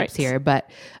relationships here, but,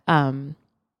 you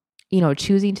know,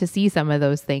 choosing to see some of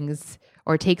those things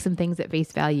or take some things at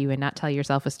face value and not tell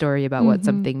yourself a story about what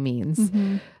something means.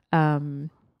 And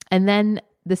then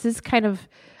this is kind of,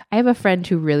 I have a friend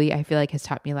who really, I feel like has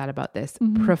taught me a lot about this,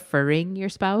 preferring your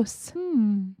spouse.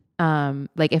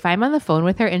 Like if I'm on the phone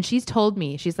with her and she's told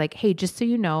me, she's like, hey, just so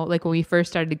you know, like when we first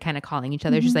started kind of calling each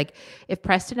other, she's like, if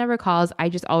Preston ever calls, I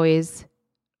just always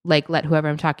like let whoever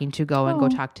I'm talking to go and go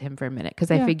talk to him for a minute.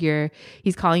 Cause I figure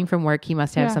he's calling from work. He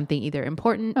must have something either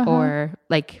important or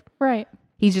like,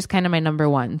 he's just kind of my number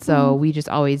one. So we just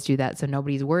always do that. So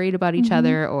nobody's worried about each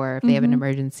other or if they have an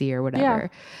emergency or whatever.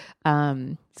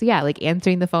 So yeah, like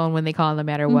answering the phone when they call no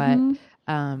matter what.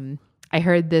 I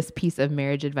heard this piece of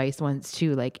marriage advice once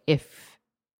too. Like if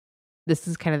this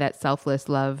is kind of that selfless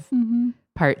love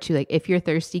part too, like if you're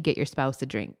thirsty, get your spouse a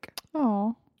drink.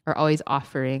 Oh. Or always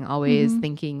offering, always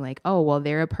thinking like, oh, well,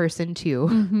 they're a person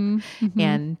too.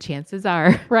 And chances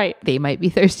are they might be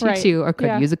thirsty too, or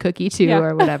could use a cookie too,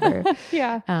 or whatever.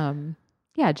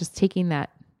 Just taking that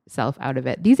self out of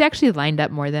it. These actually lined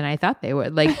up more than I thought they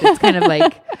would. Like it's kind of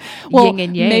like yin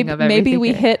and yang of everything. Maybe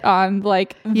we hit on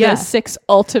like the 6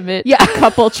 ultimate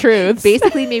couple truths.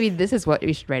 Basically, maybe this is what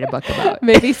we should write a book about.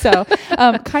 Maybe so.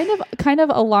 Kind of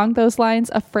along those lines,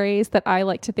 a phrase that I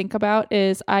like to think about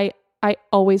is I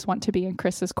always want to be in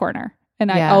Chris's corner.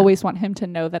 And I always want him to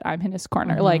know that I'm in his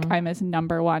corner. Like I'm his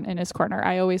number one in his corner.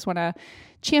 I always want to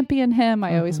champion him.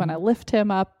 I always want to lift him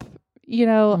up, you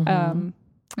know,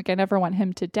 like I never want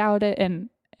him to doubt it. And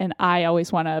I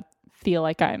always want to feel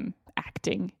like I'm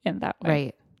acting in that way.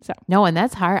 Right. So no, and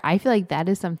that's hard. I feel like that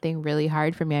is something really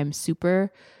hard for me. I'm super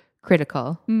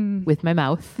critical with my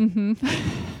mouth.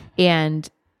 And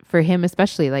for him,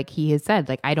 especially, like he has said,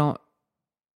 like, I don't,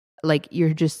 like,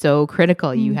 you're just so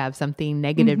critical. You have something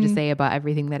negative to say about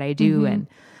everything that I do. And,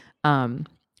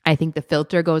 I think the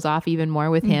filter goes off even more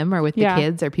with him or with the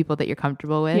kids or people that you're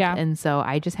comfortable with. And so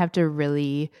I just have to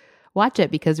really watch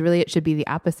it because really it should be the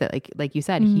opposite. Like you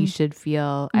said, he should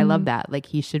feel, I love that. Like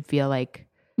he should feel like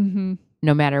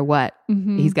no matter what,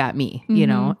 he's got me, you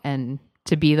know, and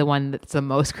to be the one that's the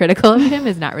most critical of him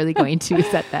is not really going to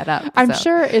set that up. I'm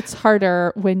sure it's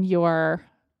harder when you're,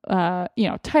 you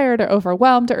know, tired or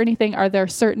overwhelmed or anything. Are there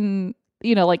certain,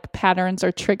 you know, like patterns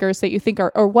or triggers that you think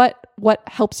are, or what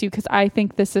helps you? Cause I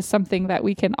think this is something that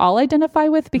we can all identify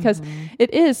with because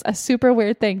it is a super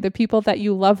weird thing. The people that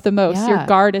you love the most, your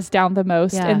guard is down the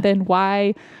most. And then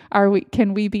why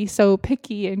can we be so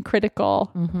picky and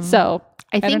critical? So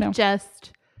I think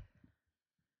just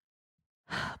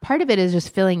part of it is just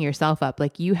filling yourself up.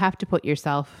 Like you have to put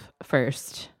yourself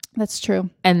first. That's true.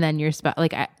 And then your spouse,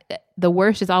 like the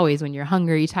worst is always when you're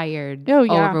hungry, tired,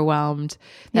 overwhelmed.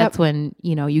 That's when,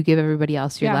 you know, you give everybody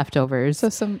else your leftovers. So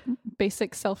some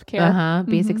basic self-care.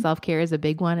 Basic self-care is a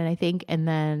big one. And I think, and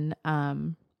then,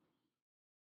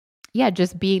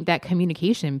 just being that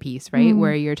communication piece, right?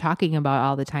 Where you're talking about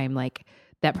all the time, like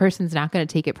that person's not going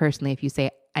to take it personally if you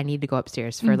say, I need to go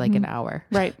upstairs for like an hour.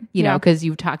 Right. You know, because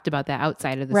you've talked about that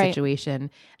outside of the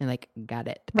situation and like, got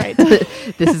it. Right.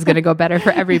 This is going to go better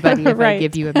for everybody if I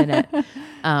give you a minute.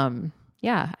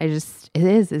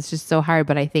 It's just so hard.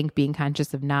 But I think being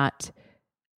conscious of not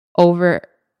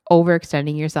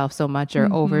overextending yourself so much or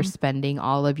overspending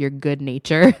all of your good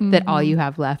nature that all you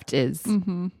have left is,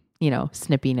 you know,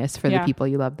 snippiness for the people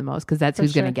you love the most. Cause that's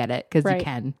who's going to get it. Cause you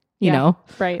can, you know,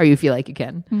 or you feel like you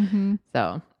can.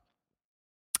 So,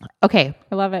 okay.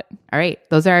 I love it. All right.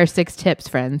 Those are our 6 tips,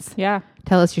 friends. Yeah.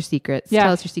 Tell us your secrets. Yeah.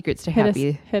 Tell us your secrets to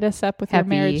hit us up with your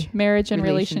marriage and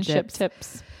relationship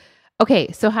tips.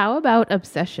 Okay. So how about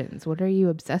obsessions? What are you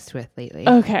obsessed with lately?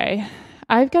 Okay.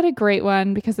 I've got a great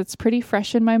one because it's pretty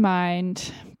fresh in my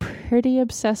mind. Pretty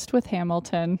obsessed with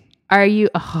Hamilton. Are you?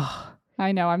 Oh.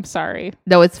 I know. I'm sorry.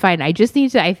 No, it's fine. I just need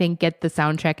to, I think, get the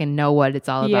soundtrack and know what it's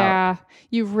all about. Yeah,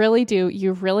 you really do.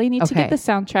 You really need to get the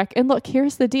soundtrack. And look,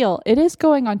 here's the deal. It is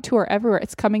going on tour everywhere.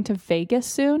 It's coming to Vegas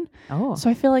soon. Oh. So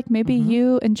I feel like maybe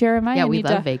you and Jeremiah need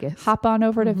to Vegas. Hop on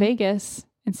over to Vegas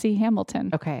and see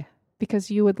Hamilton. Okay. Because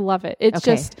you would love it. It's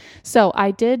just, so I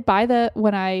did buy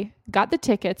when I got the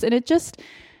tickets, and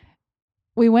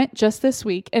we went just this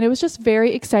week, and it was just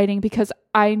very exciting because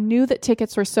I knew that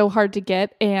tickets were so hard to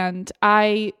get, and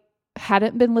I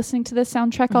hadn't been listening to the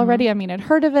soundtrack already. I mean, I'd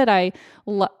heard of it. I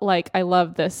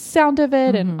love the sound of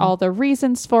it and all the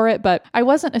reasons for it, but I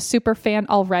wasn't a super fan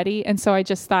already. And so I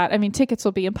just thought, I mean, tickets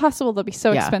will be impossible. They'll be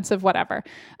so expensive, whatever.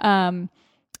 And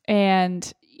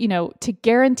you know, to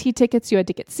guarantee tickets, you had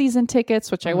to get season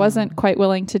tickets, which I wasn't quite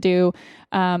willing to do.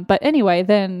 But anyway,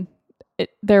 then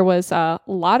there was a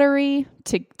lottery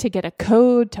to get a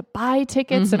code to buy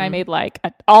tickets. And I made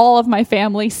all of my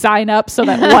family sign up so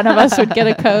that one of us would get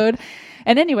a code.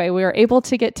 And anyway, we were able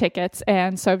to get tickets.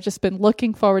 And so I've just been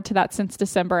looking forward to that since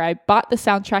December. I bought the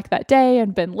soundtrack that day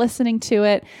and been listening to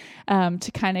it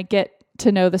to kind of get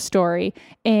to know the story.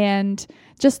 And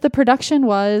just the production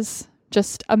was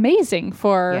just amazing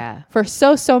for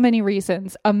so many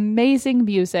reasons. Amazing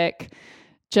music,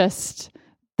 just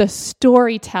the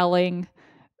storytelling,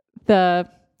 the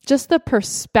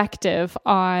perspective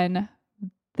on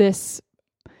this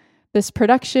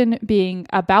production being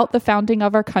about the founding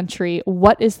of our country.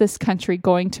 What is this country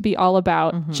going to be all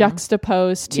about,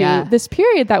 juxtaposed to this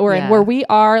period that we're in, where we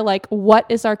are like, what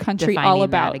is our country defining all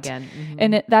about? That again.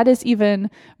 And that is even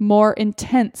more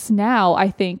intense now. I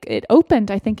think it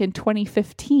opened, in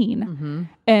 2015.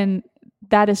 And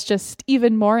that is just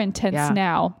even more intense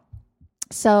now.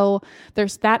 So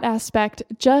there's that aspect.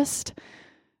 Just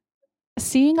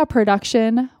seeing a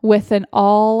production with an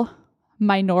all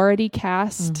minority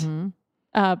cast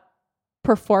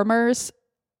performers,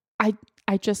 I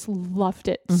just loved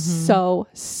it so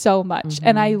much.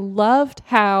 And I loved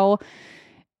how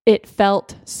it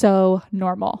felt so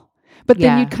normal. But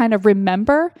then you'd kind of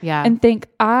remember and think,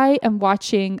 I am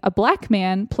watching a Black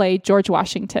man play George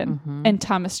Washington and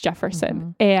Thomas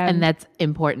Jefferson. And that's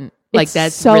important. Like,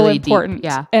 that's so really important. Deep.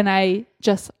 Yeah. And I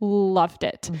just loved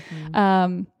it.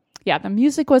 The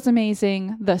music was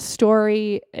amazing. The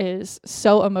story is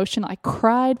so emotional. I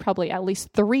cried probably at least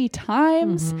 3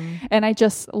 times, and I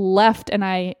just left, and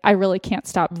I really can't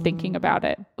stop thinking about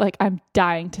it. Like, I'm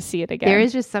dying to see it again. There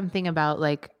is just something about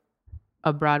like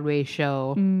a Broadway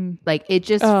show. Like, it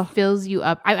just fills you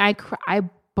up. I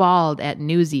bawled at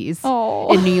Newsies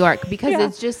in New York because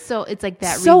it's just it's like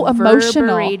that so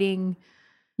reverberating.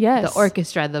 Yes. The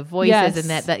orchestra, the voices, and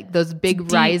that those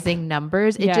big rising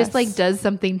numbers. It just like does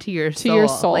something to your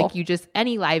soul. Like, you just,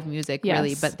 any live music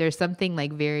really, but there's something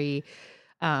like very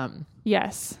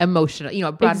emotional. You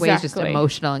know, Broadway is just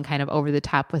emotional and kind of over the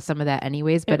top with some of that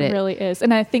anyways, but it really is.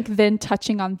 And I think then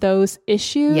touching on those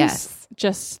issues,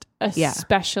 just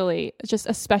especially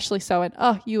so. And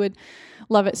you would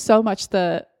love it so much.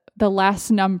 The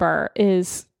last number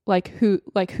is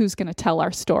who's going to tell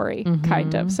our story,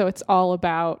 kind of. So it's all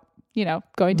about, you know,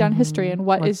 going down history and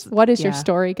what is your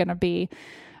story going to be.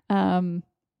 So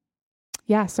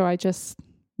I just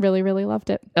really, really loved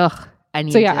it.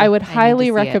 I would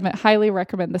highly recommend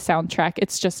the soundtrack.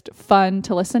 It's just fun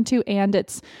to listen to, and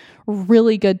it's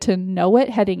really good to know it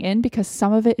heading in, because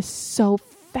some of it is so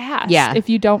fast. Yeah. If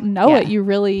you don't know it, you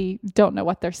really don't know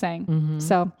what they're saying.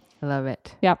 So I love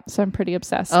it. Yeah. So I'm pretty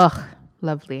obsessed.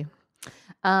 Lovely.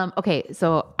 Okay,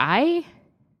 so I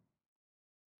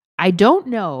don't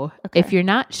know if you're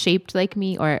not shaped like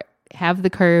me or have the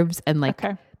curves and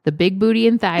the big booty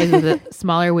and thighs with a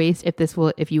smaller waist,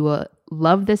 if you will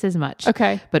love this as much.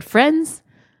 Okay. But friends,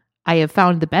 I have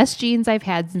found the best jeans I've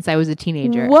had since I was a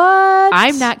teenager. What?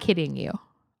 I'm not kidding you.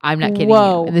 I'm not kidding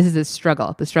you. And this is a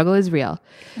struggle. The struggle is real.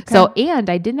 Okay. So, and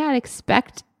I did not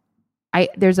expect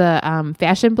there's a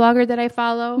fashion blogger that I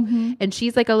follow, Mm-hmm. and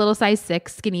she's like a little size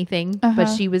 6 skinny thing, but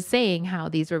she was saying how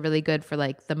these were really good for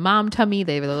like the mom tummy.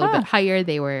 They were a little bit higher.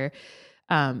 They were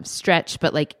stretched,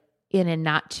 but like in a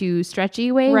not too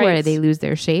stretchy way where they lose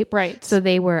their shape. Right. So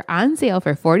they were on sale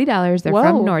for $40. They're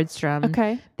from Nordstrom.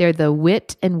 Okay. They're the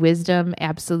Wit and Wisdom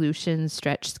Absolution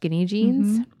Stretch Skinny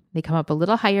Jeans. Mm-hmm. They come up a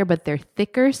little higher, but they're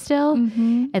thicker still.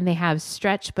 And they have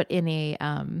stretch, but in a,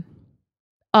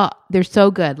 they're so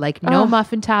good. Like no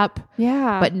muffin top,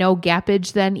 but no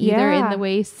gappage then either in the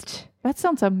waist. That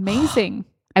sounds amazing.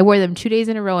 I wore them 2 days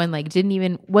in a row and like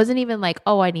wasn't even like,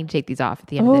 oh, I need to take these off at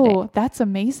the end of the day. That's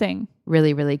amazing.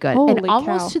 Really, really good. Holy and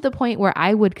almost cow. to the point where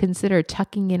I would consider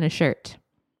tucking in a shirt.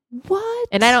 What?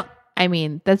 And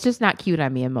that's just not cute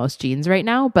on me in most jeans right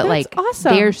now, but That's like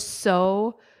awesome. they're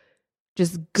so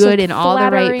just good So in all the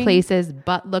right flattering. places.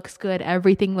 Butt looks good.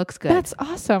 Everything looks good. That's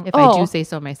awesome. If I do say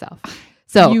so myself.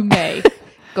 So you may.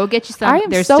 go get you some. I am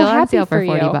They're so still on happy sale for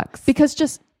you $40.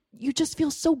 because you just feel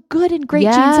so good in great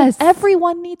jeans. Yes. And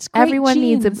everyone needs great Everyone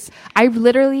jeans. needs them.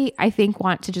 I think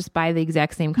want to just buy the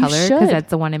exact same color should. because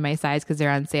that's the one in my size because they're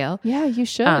on sale. Yeah, you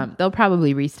should. They'll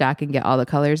probably restock and get all the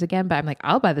colors again, but I'm like,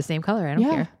 I'll buy the same color. I don't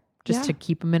care. Just to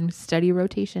keep them in steady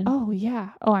rotation. Oh, yeah.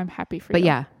 Oh, I'm happy for you. But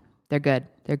yeah, they're good.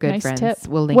 They're good Nice friends. tip.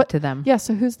 We'll link to them. Yeah,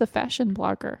 so who's the fashion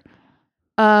blogger?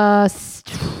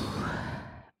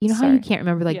 You know how Sorry. you can't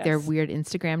remember like their Yes. weird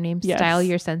Instagram names? Yes. Style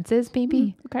Your Senses,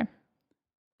 maybe. Okay.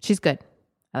 She's good.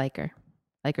 I like her.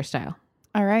 I like her style.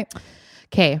 All right.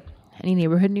 Okay. Any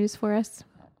neighborhood news for us?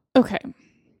 Okay.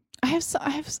 I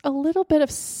have a little bit of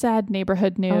sad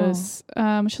neighborhood news,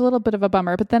 which is a little bit of a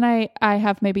bummer, but then I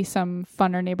have maybe some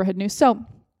funner neighborhood news. So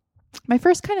my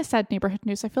first kind of sad neighborhood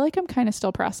news, I feel like I'm kind of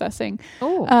still processing.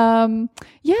 Oh.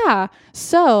 Yeah.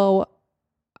 So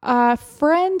a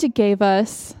friend gave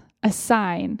us a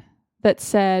sign that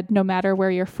said, no matter where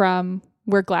you're from,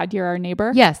 we're glad you're our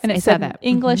neighbor. Yes, And it I saw said that.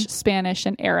 English, Spanish,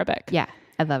 and Arabic. Yeah,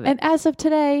 I love it. And as of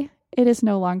today, it is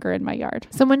no longer in my yard.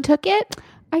 Someone took it?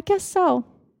 I guess so.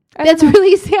 I That's don't know.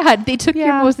 really sad. They took your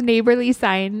Yeah. most neighborly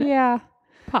sign. Yeah.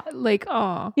 Like,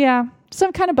 oh. Yeah. So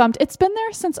I'm kind of bummed. It's been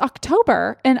there since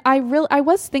October. And I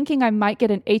was thinking I might get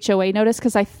an HOA notice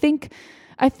because I think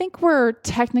we're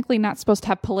technically not supposed to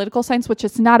have political signs, which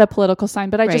is not a political sign,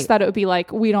 but I just thought it would be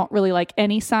like, we don't really like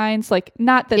any signs. Like,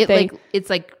 not that it's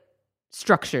like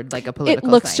structured like a political sign.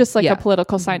 It looks just like a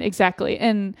political sign. Exactly.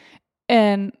 And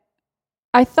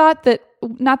I thought that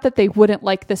not that they wouldn't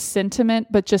like the sentiment,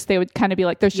 but just they would kind of be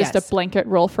like, there's just a blanket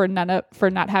rule for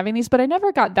not having these, but I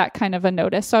never got that kind of a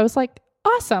notice. So I was like,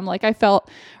 awesome. Like I felt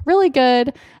really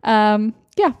good.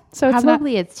 Yeah. So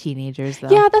probably it's teenagers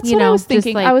though. Yeah, that's what I was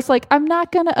thinking. Like, I was like, I'm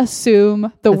not going to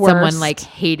assume the worst. Someone like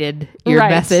hated your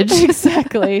message.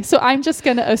 Exactly. So I'm just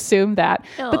going to assume that.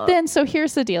 But then, so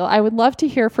here's the deal. I would love to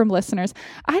hear from listeners.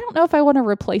 I don't know if I want to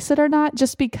replace it or not,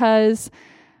 just because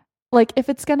like if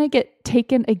it's going to get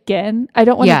taken again, I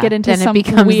don't want to get into some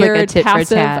weird like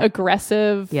passive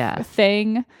aggressive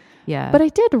thing. Yeah. But I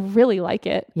did really like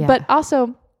it. Yeah. But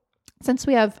also, since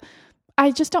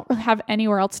I just don't really have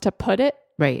anywhere else to put it.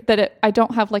 Right. I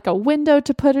don't have like a window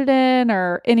to put it in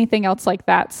or anything else like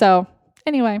that. So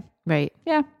anyway. Right.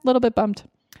 Yeah. A little bit bummed.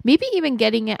 Maybe even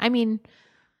getting it. I mean,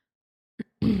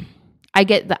 I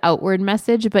get the outward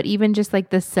message, but even just like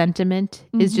the sentiment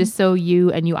is just so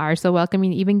you and you are so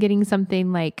welcoming. Even getting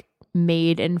something like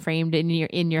made and framed in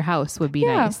your house would be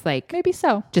nice. Like maybe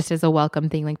so. Just as a welcome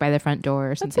thing, like by the front door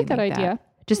or something. That's a good idea. That.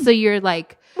 Just so you're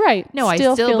like, right. No, I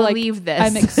still believe like this.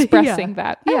 I'm expressing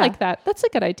that. I like that. That's a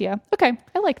good idea. Okay.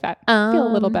 I like that. I feel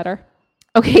a little better.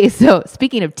 Okay. So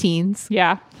speaking of teens.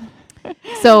 Yeah.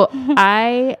 So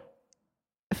I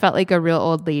felt like a real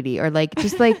old lady or like,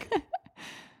 just like,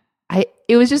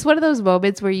 it was just one of those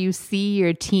moments where you see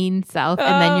your teen self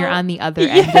and then you're on the other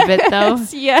end of it though.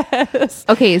 Yes.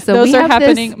 Okay. So those are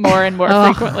happening more and more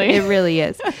frequently. It really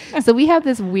is. So we have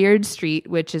this weird street,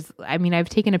 which is, I mean, I've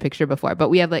taken a picture before, but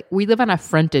we live on a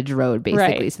frontage road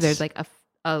basically. Right. So there's like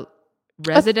a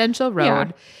residential road.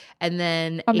 Yeah. And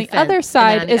then on the other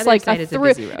side is like a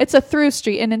through. It's a through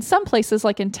street, and in some places,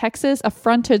 like in Texas, a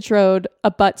frontage road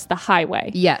abuts the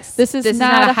highway. Yes, this is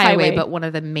not a highway, but one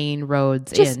of the main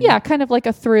roads. Just kind of like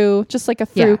a through, just like a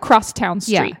through crosstown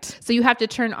street. Yeah. So you have to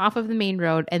turn off of the main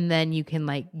road, and then you can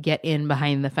like get in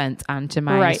behind the fence onto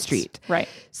my street. Right.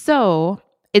 So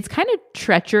it's kind of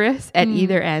treacherous at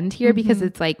either end here because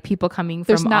it's like people coming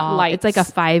from lights. It's like a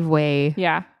 5-way.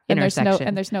 Yeah, intersection.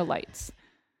 And there's no lights.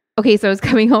 Okay, so I was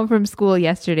coming home from school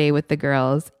yesterday with the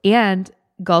girls, and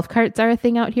golf carts are a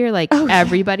thing out here. Like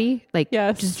everybody, like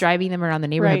just driving them around the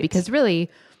neighborhood because really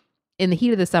in the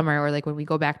heat of the summer, or like when we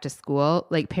go back to school,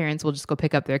 like parents will just go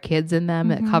pick up their kids in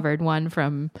them, a covered one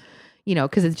from, you know,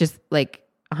 because it's just like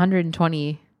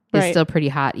 120 is still pretty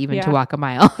hot even to walk a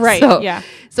mile. Right.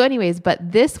 So anyways, but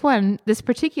this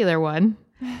particular one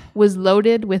was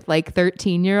loaded with like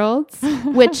 13-year-olds,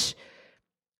 which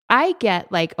I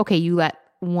get, like, okay, you let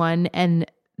one and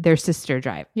their sister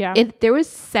drive. Yeah. There was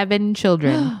 7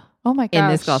 children. Oh my gosh. In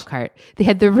this golf cart. They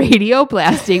had the radio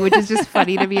blasting, which is just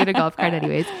funny to me in a golf cart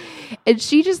anyways. And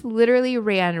she just literally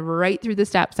ran right through the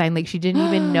stop sign like she didn't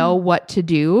even know what to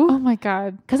do. Oh my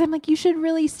God. Because I'm like, you should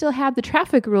really still have the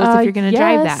traffic rules if you're going to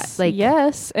drive that. Like,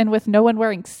 yes. And with no one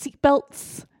wearing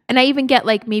seatbelts. And I even get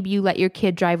like maybe you let your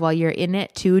kid drive while you're in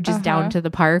it too, just down to the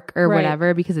park or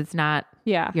whatever, because it's not,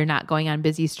 you're not going on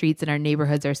busy streets and our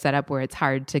neighborhoods are set up where it's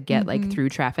hard to get like through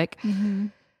traffic.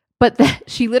 But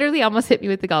she literally almost hit me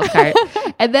with the golf cart.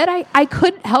 And then I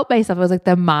couldn't help myself. I was like,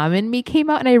 the mom in me came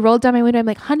out and I rolled down my window. I'm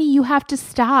like, honey, you have to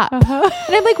stop. And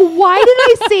I'm like, why did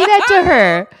I say that to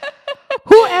her?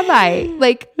 Who am I?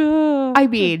 Like, I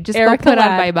mean, just Erica go put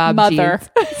on my mother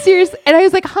jeans. Seriously. And I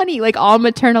was like, honey, like all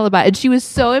maternal about it. And she was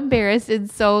so embarrassed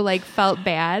and so like felt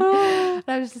bad. And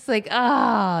I was just like,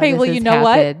 oh, hey, well, you know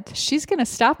what? She's going to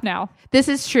stop now. This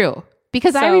is true.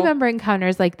 Because I remember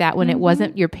encounters like that when it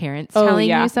wasn't your parents telling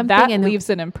you something. That and leaves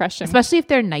an impression. Especially if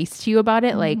they're nice to you about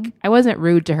it. Like, I wasn't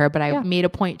rude to her, but I made a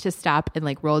point to stop and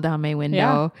like roll down my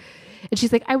window. Yeah. And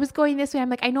she's like, I was going this way. I'm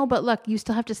like, I know, but look, you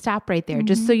still have to stop right there,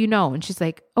 just so you know. And she's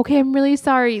like, okay, I'm really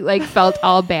sorry. Like, felt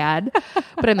all bad.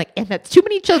 But I'm like, and that's too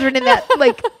many children in that.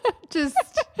 Like, just...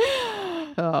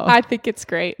 Oh. I think it's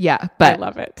great. Yeah, but I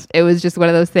love it. It was just one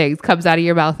of those things comes out of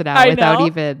your mouth now without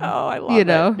even. Oh, I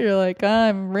love it. You're like,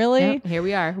 I'm really. Yep, here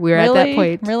we are. We're at that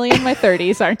point. Really in my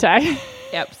 30s, aren't I?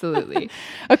 Absolutely.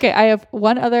 Okay, I have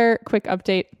one other quick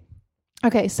update.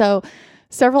 Okay, so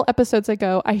several episodes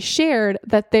ago, I shared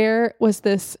that there was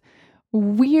this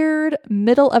weird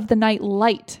middle of the night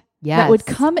light. Yes. That would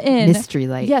come in. Mystery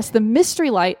light. Yes, the mystery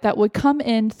light that would come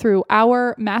in through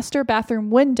our master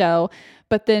bathroom window.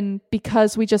 But then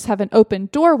because we just have an open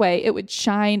doorway, it would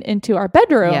shine into our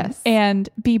bedroom and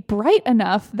be bright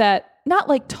enough that, not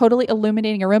like totally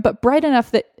illuminating a room, but bright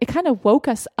enough that it kind of woke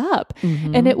us up.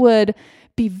 And it would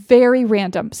be very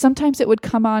random. Sometimes it would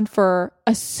come on for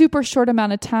a super short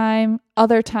amount of time.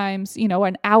 Other times, you know,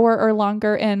 an hour or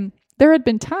longer. And there had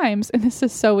been times, and this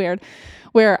is so weird,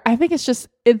 where I think it's just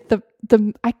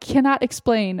I cannot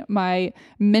explain my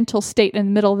mental state in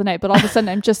the middle of the night, but all of a sudden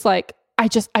I'm just like,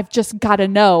 I've just got to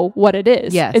know what it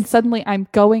is. Yes. And suddenly I'm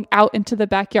going out into the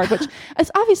backyard, which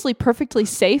is obviously perfectly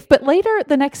safe. But later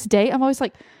the next day, I'm always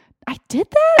like, I did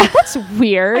that? That's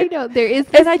weird. I know. There is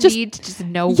this need to just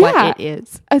know what it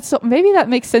is. And so maybe that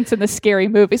makes sense in the scary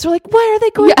movies. We're like, why are they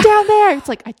going down there? It's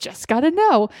like, I just got to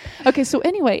know. Okay. So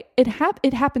anyway, it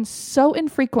happens so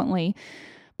infrequently,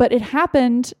 but it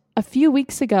happened a few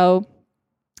weeks ago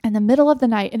in the middle of the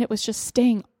night, and it was just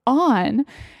staying on.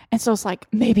 And so it's like,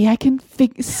 maybe I can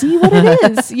see what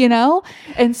it is, you know?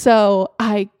 And so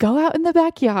I go out in the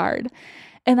backyard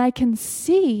and I can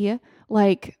see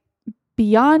like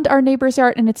beyond our neighbor's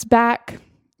yard, and it's back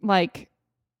like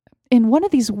in one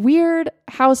of these weird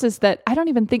houses that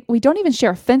we don't even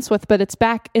share a fence with, but it's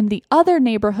back in the other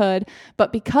neighborhood.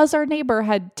 But because our neighbor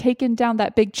had taken down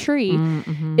that big tree,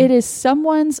 it is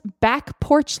someone's back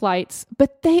porch lights,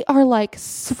 but they are like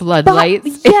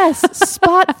floodlights. Yes,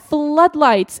 spot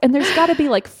floodlights. And there's got to be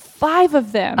like 5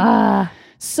 of them.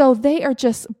 So they are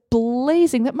just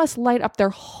blazing. That must light up their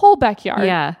whole backyard.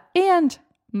 Yeah. And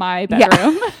my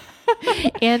bedroom. Yeah.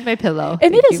 And my pillow.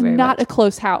 And it is not a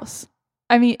close house.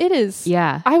 I mean, it is.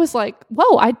 Yeah. I was like,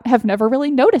 whoa, I have never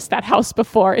really noticed that house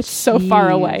before. It's so far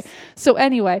away. So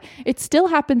anyway, it still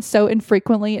happens so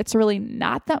infrequently. It's really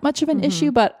not that much of an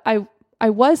issue, but I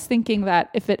was thinking that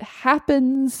if it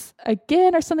happens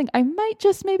again or something, I might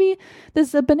just this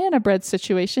is a banana bread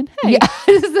situation. Hey,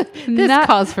 this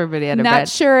calls for banana bread. Not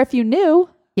sure if you knew.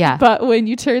 Yeah. But when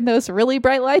you turn those really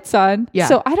bright lights on,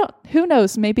 so who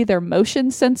knows, maybe they're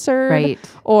motion censored. Right.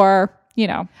 Or, you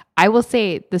know. I will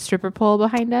say the stripper pole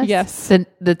behind us. Yes.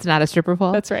 That's not a stripper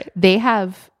pole. That's right. They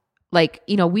have like,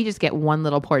 you know, we just get one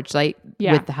little porch light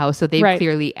with the house. So they've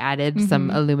clearly added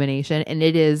some illumination, and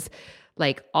it is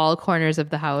like all corners of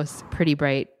the house, pretty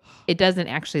bright. It doesn't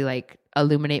actually like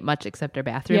illuminate much except our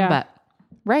bathroom, but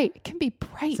it can be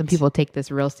bright. Some people take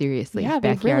this real seriously. Yeah,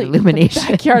 backyard illumination.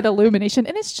 Backyard illumination.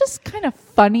 And it's just kind of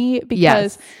funny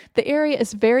because the area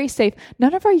is very safe.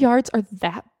 None of our yards are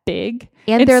that big.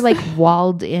 And they're like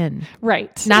walled in.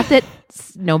 Right. Not that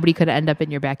nobody could end up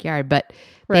in your backyard, but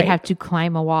they'd have to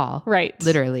climb a wall. Right.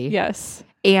 Literally. Yes.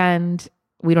 And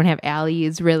We don't have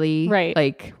alleys really. Right.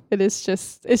 Like it's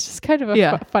just kind of a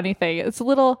Yeah. funny thing. It's a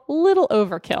little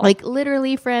overkill. like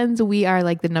literally, friends, we are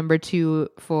like the number 2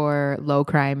 for low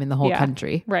crime in the whole Yeah.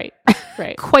 country. Right.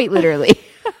 Right. Quite literally.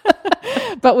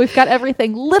 But we've got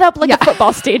everything lit up like a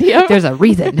football stadium. There's a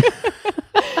reason.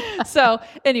 So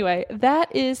anyway,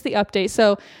 that is the update.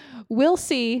 So we'll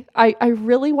see. I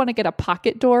really want to get a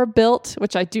pocket door built,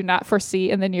 which I do not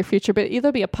foresee in the near future, but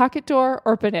either be a pocket door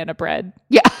or banana bread.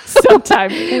 Yeah.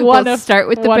 Sometime. We'll start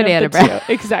with the banana bread.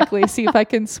 Exactly. See if I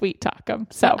can sweet talk them.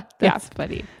 So That's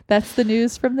funny. that's the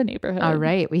news from the neighborhood. All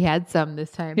right. We had some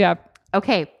this time. Yeah.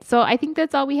 Okay. So I think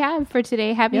that's all we have for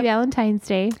today. Happy Yep. Valentine's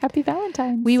Day. Happy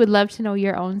Valentine's. We would love to know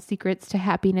your own secrets to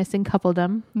happiness and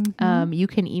coupledom. Mm-hmm. You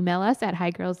can email us at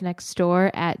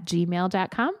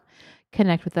higirlsnextdoor@gmail.com.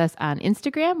 Connect with us on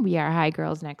Instagram. We are Hi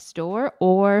Girls Next Door,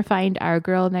 or find our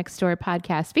Girl Next Door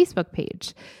podcast Facebook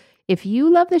page. If you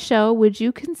love the show, would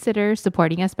you consider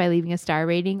supporting us by leaving a star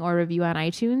rating or review on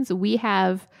iTunes? We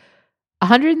have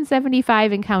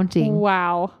 175 and counting,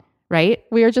 Wow. right?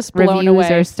 We are just blown Reviews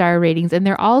away. or star ratings, and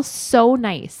they're all so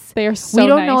nice. They are so We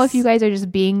don't know nice. if you guys are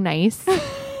just being nice,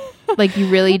 like you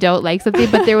really don't like something,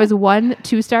 but there was one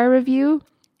 2-star review.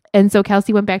 And so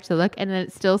Kelsey went back to look, and then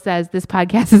it still says this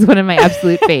podcast is one of my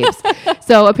absolute faves.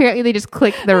 So apparently they just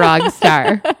clicked the wrong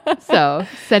star. So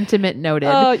sentiment noted.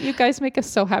 Oh, you guys make us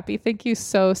so happy. Thank you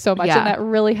so much. Yeah. And that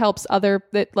really helps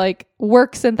that like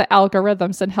works in the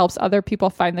algorithms and helps other people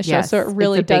find the show. Yes, so it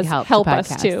really it's a big does help to help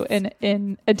us too, podcasts.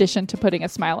 in addition to putting a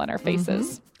smile on our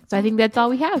faces. So I think that's all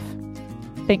we have.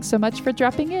 Thanks so much for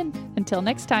dropping in. Until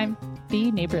next time,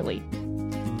 be neighborly.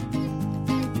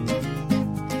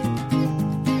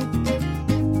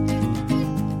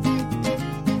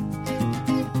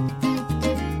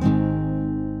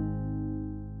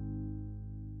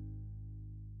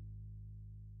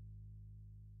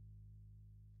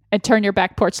 And turn your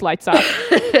back porch lights off.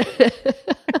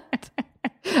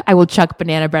 I will chuck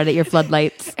banana bread at your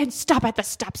floodlights. And stop at the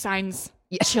stop signs,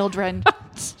 children.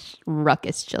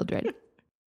 Ruckus children.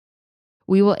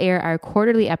 We will air our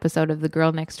quarterly episode of the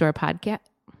Girl Next Door podcast.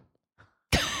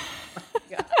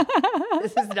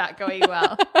 This is not going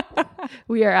well.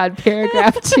 We are on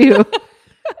paragraph 2.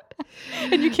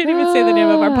 And you can't even say the name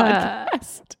of our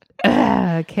podcast.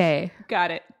 Okay.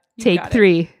 Got it. You Take got it.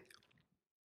 3.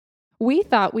 We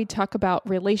thought we'd talk about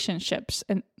relationships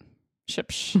and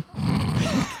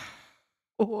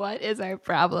What is our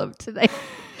problem today?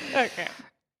 Okay.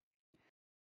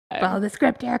 Follow the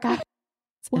script, Erica.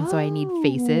 And so I need Whoa.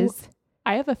 faces.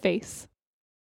 I have a face.